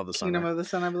 Kingdom of the Sun. Kingdom right? of the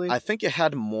Sun, I believe. I think it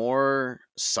had more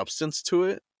substance to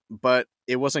it, but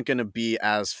it wasn't going to be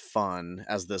as fun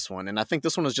as this one. And I think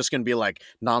this one was just going to be like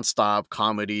nonstop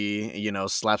comedy,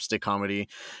 slapstick comedy.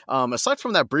 Aside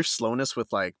from that brief slowness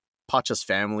with like Pacha's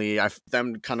family,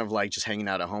 them kind of like just hanging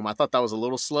out at home, I thought that was a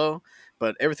little slow,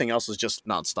 but everything else was just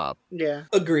nonstop. Yeah.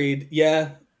 Agreed.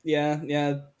 Yeah.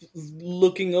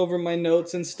 Looking over my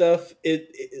notes and stuff,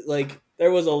 it like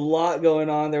there was a lot going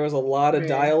on. There was a lot of Yeah.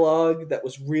 dialogue that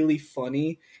was really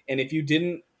funny, and if you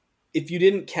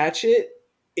didn't catch it,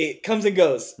 it comes and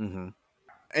goes. Mm-hmm.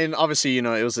 And obviously, it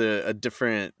was a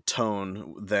different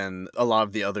tone than a lot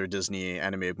of the other Disney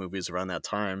animated movies around that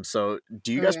time. So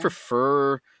do you guys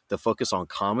prefer the focus on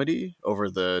comedy over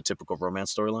the typical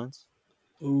romance storylines?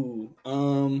 Ooh,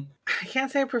 I can't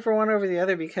say I prefer one over the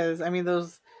other because I mean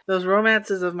those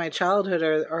romances of my childhood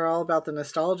are all about the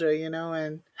nostalgia,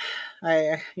 and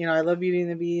I love Beauty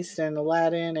and the Beast and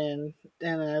Aladdin and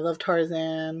I love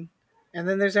Tarzan, and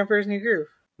then there's Emperor's New Groove.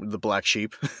 The black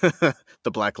sheep, the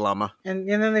black llama. And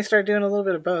then they start doing a little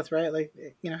bit of both, right? Like,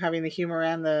 having the humor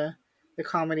and the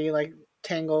comedy, like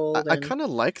Tangled. I kind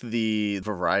of like the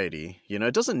variety.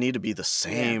 It doesn't need to be the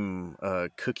same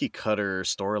cookie cutter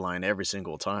storyline every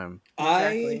single time.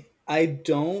 Exactly. I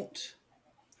don't,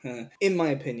 in my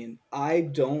opinion, I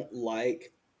don't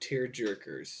like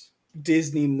tearjerkers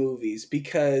Disney movies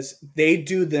because they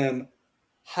do them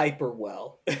hyper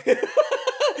well.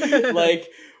 Like,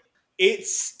 it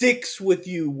sticks with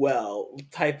you well,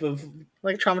 type of,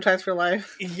 like Traumatized for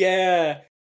Life. Yeah.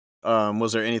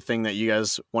 Was there anything that you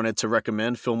guys wanted to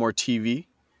recommend? Fillmore TV?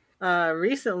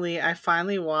 Recently, I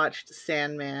finally watched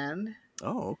Sandman.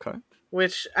 Oh, okay.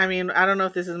 Which, I mean, I don't know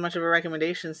if this is much of a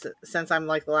recommendation since I'm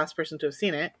like the last person to have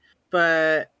seen it,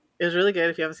 but it was really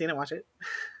good. If you haven't seen it, watch it.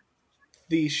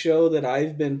 The show that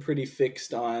I've been pretty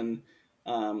fixed on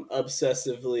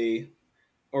obsessively,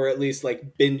 or at least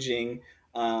like binging,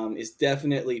 is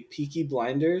definitely Peaky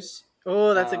Blinders.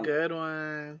 Oh, that's a good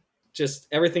one. Just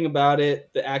everything about it.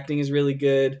 The acting is really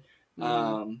good.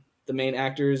 The main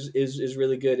actor is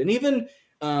really good. And even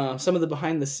some of the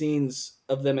behind the scenes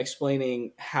of them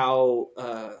explaining how,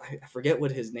 I forget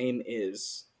what his name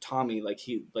is. Tommy, like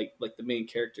the main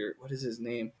character. What is his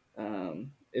name?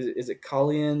 Is it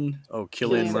Cillian? Oh,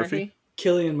 Cillian Murphy?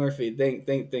 Cillian Murphy.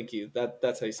 Thank you.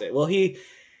 That's how you say it. Well, he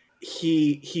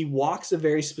walks a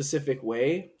very specific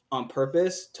way on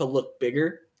purpose to look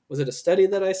bigger. Was it a study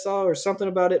that I saw or something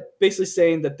about it? Basically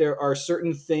saying that there are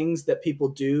certain things that people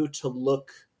do to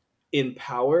look in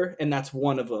power, and that's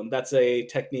one of them. That's a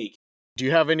technique. Do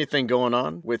you have anything going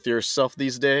on with yourself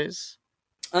these days?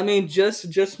 I mean,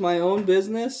 just my own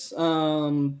business,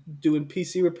 doing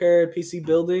PC repair, PC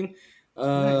building.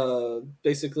 Nice.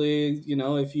 Basically,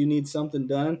 if you need something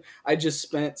done, I just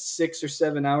spent 6 or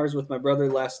 7 hours with my brother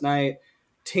last night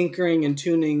tinkering and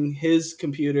tuning his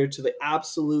computer to the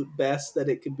absolute best that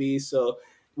it could be. So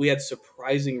we had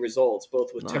surprising results, both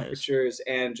with temperatures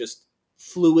and just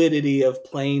fluidity of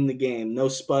playing the game. No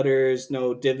sputters,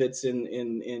 no divots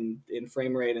in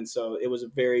frame rate. And so it was a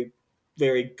very,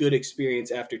 very good experience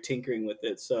after tinkering with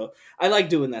it. So I like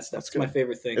doing that stuff. It's my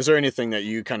favorite thing. Is there anything that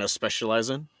you kind of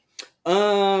specialize in?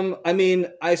 I mean,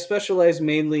 I specialize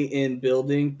mainly in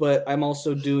building, but I'm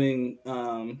also doing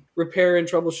repair and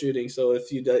troubleshooting. So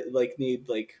if you need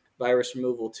virus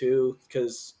removal too,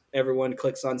 because everyone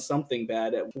clicks on something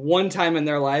bad at one time in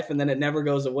their life and then it never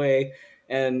goes away.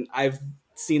 And I've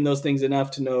seen those things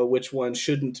enough to know which one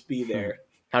shouldn't be there.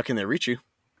 How can they reach you?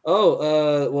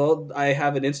 Oh, well, I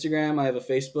have an Instagram. I have a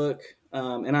Facebook.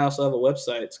 And I also have a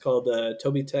website. It's called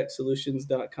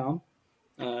TobyTechSolutions.com.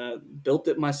 Built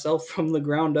it myself from the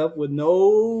ground up with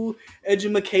no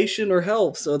education or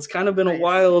help. So it's kind of been a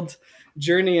wild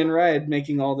journey and ride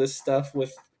making all this stuff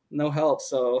with no help.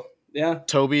 So yeah.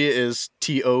 Toby is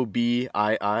Tobii,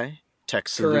 Tech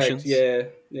Solutions.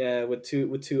 Correct. Yeah, with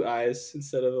two I's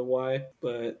instead of a Y.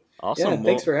 But awesome. Yeah,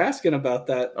 thanks for asking about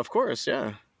that. Of course,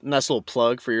 yeah. Nice little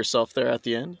plug for yourself there at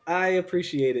the end. I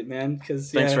appreciate it, man.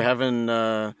 Thanks for having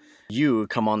you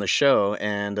come on the show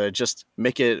and just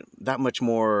make it that much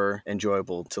more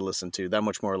enjoyable to listen to, that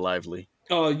much more lively.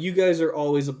 Oh, you guys are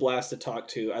always a blast to talk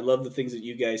to. I love the things that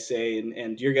you guys say,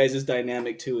 and your guys'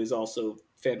 dynamic too is also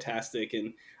fantastic.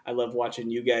 And I love watching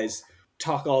you guys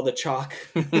talk all the chalk.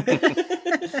 And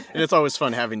it's always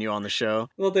fun having you on the show.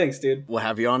 Well, thanks, dude. We'll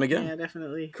have you on again. Yeah,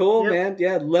 definitely. Cool, man.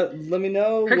 Yeah, let me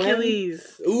know.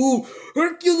 Hercules. When. Ooh,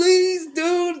 Hercules,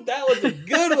 dude. That was a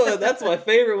good one. That's my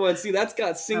favorite one. See, that's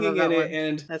got singing in it.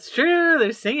 And that's true.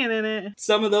 There's singing in it.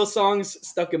 Some of those songs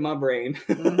stuck in my brain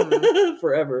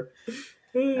forever.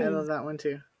 I love that one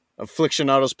too.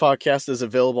 Afflictionados Podcast is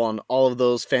available on all of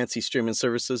those fancy streaming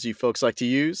services you folks like to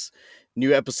use.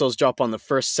 New episodes drop on the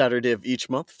first Saturday of each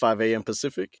month, 5 a.m.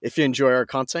 Pacific. If you enjoy our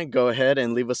content, go ahead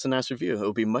and leave us a nice review. It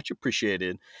will be much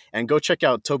appreciated. And go check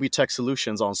out Toby Tech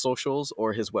Solutions on socials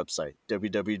or his website,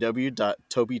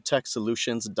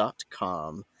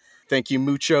 www.tobytechsolutions.com. Thank you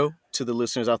mucho to the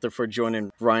listeners out there for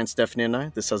joining Ryan, Stephanie, and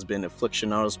I. This has been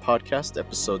Afflictionados Podcast,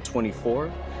 episode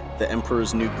 24, The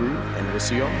Emperor's New Groove, and we'll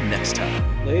see you all next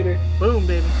time. Later. Boom,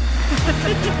 baby.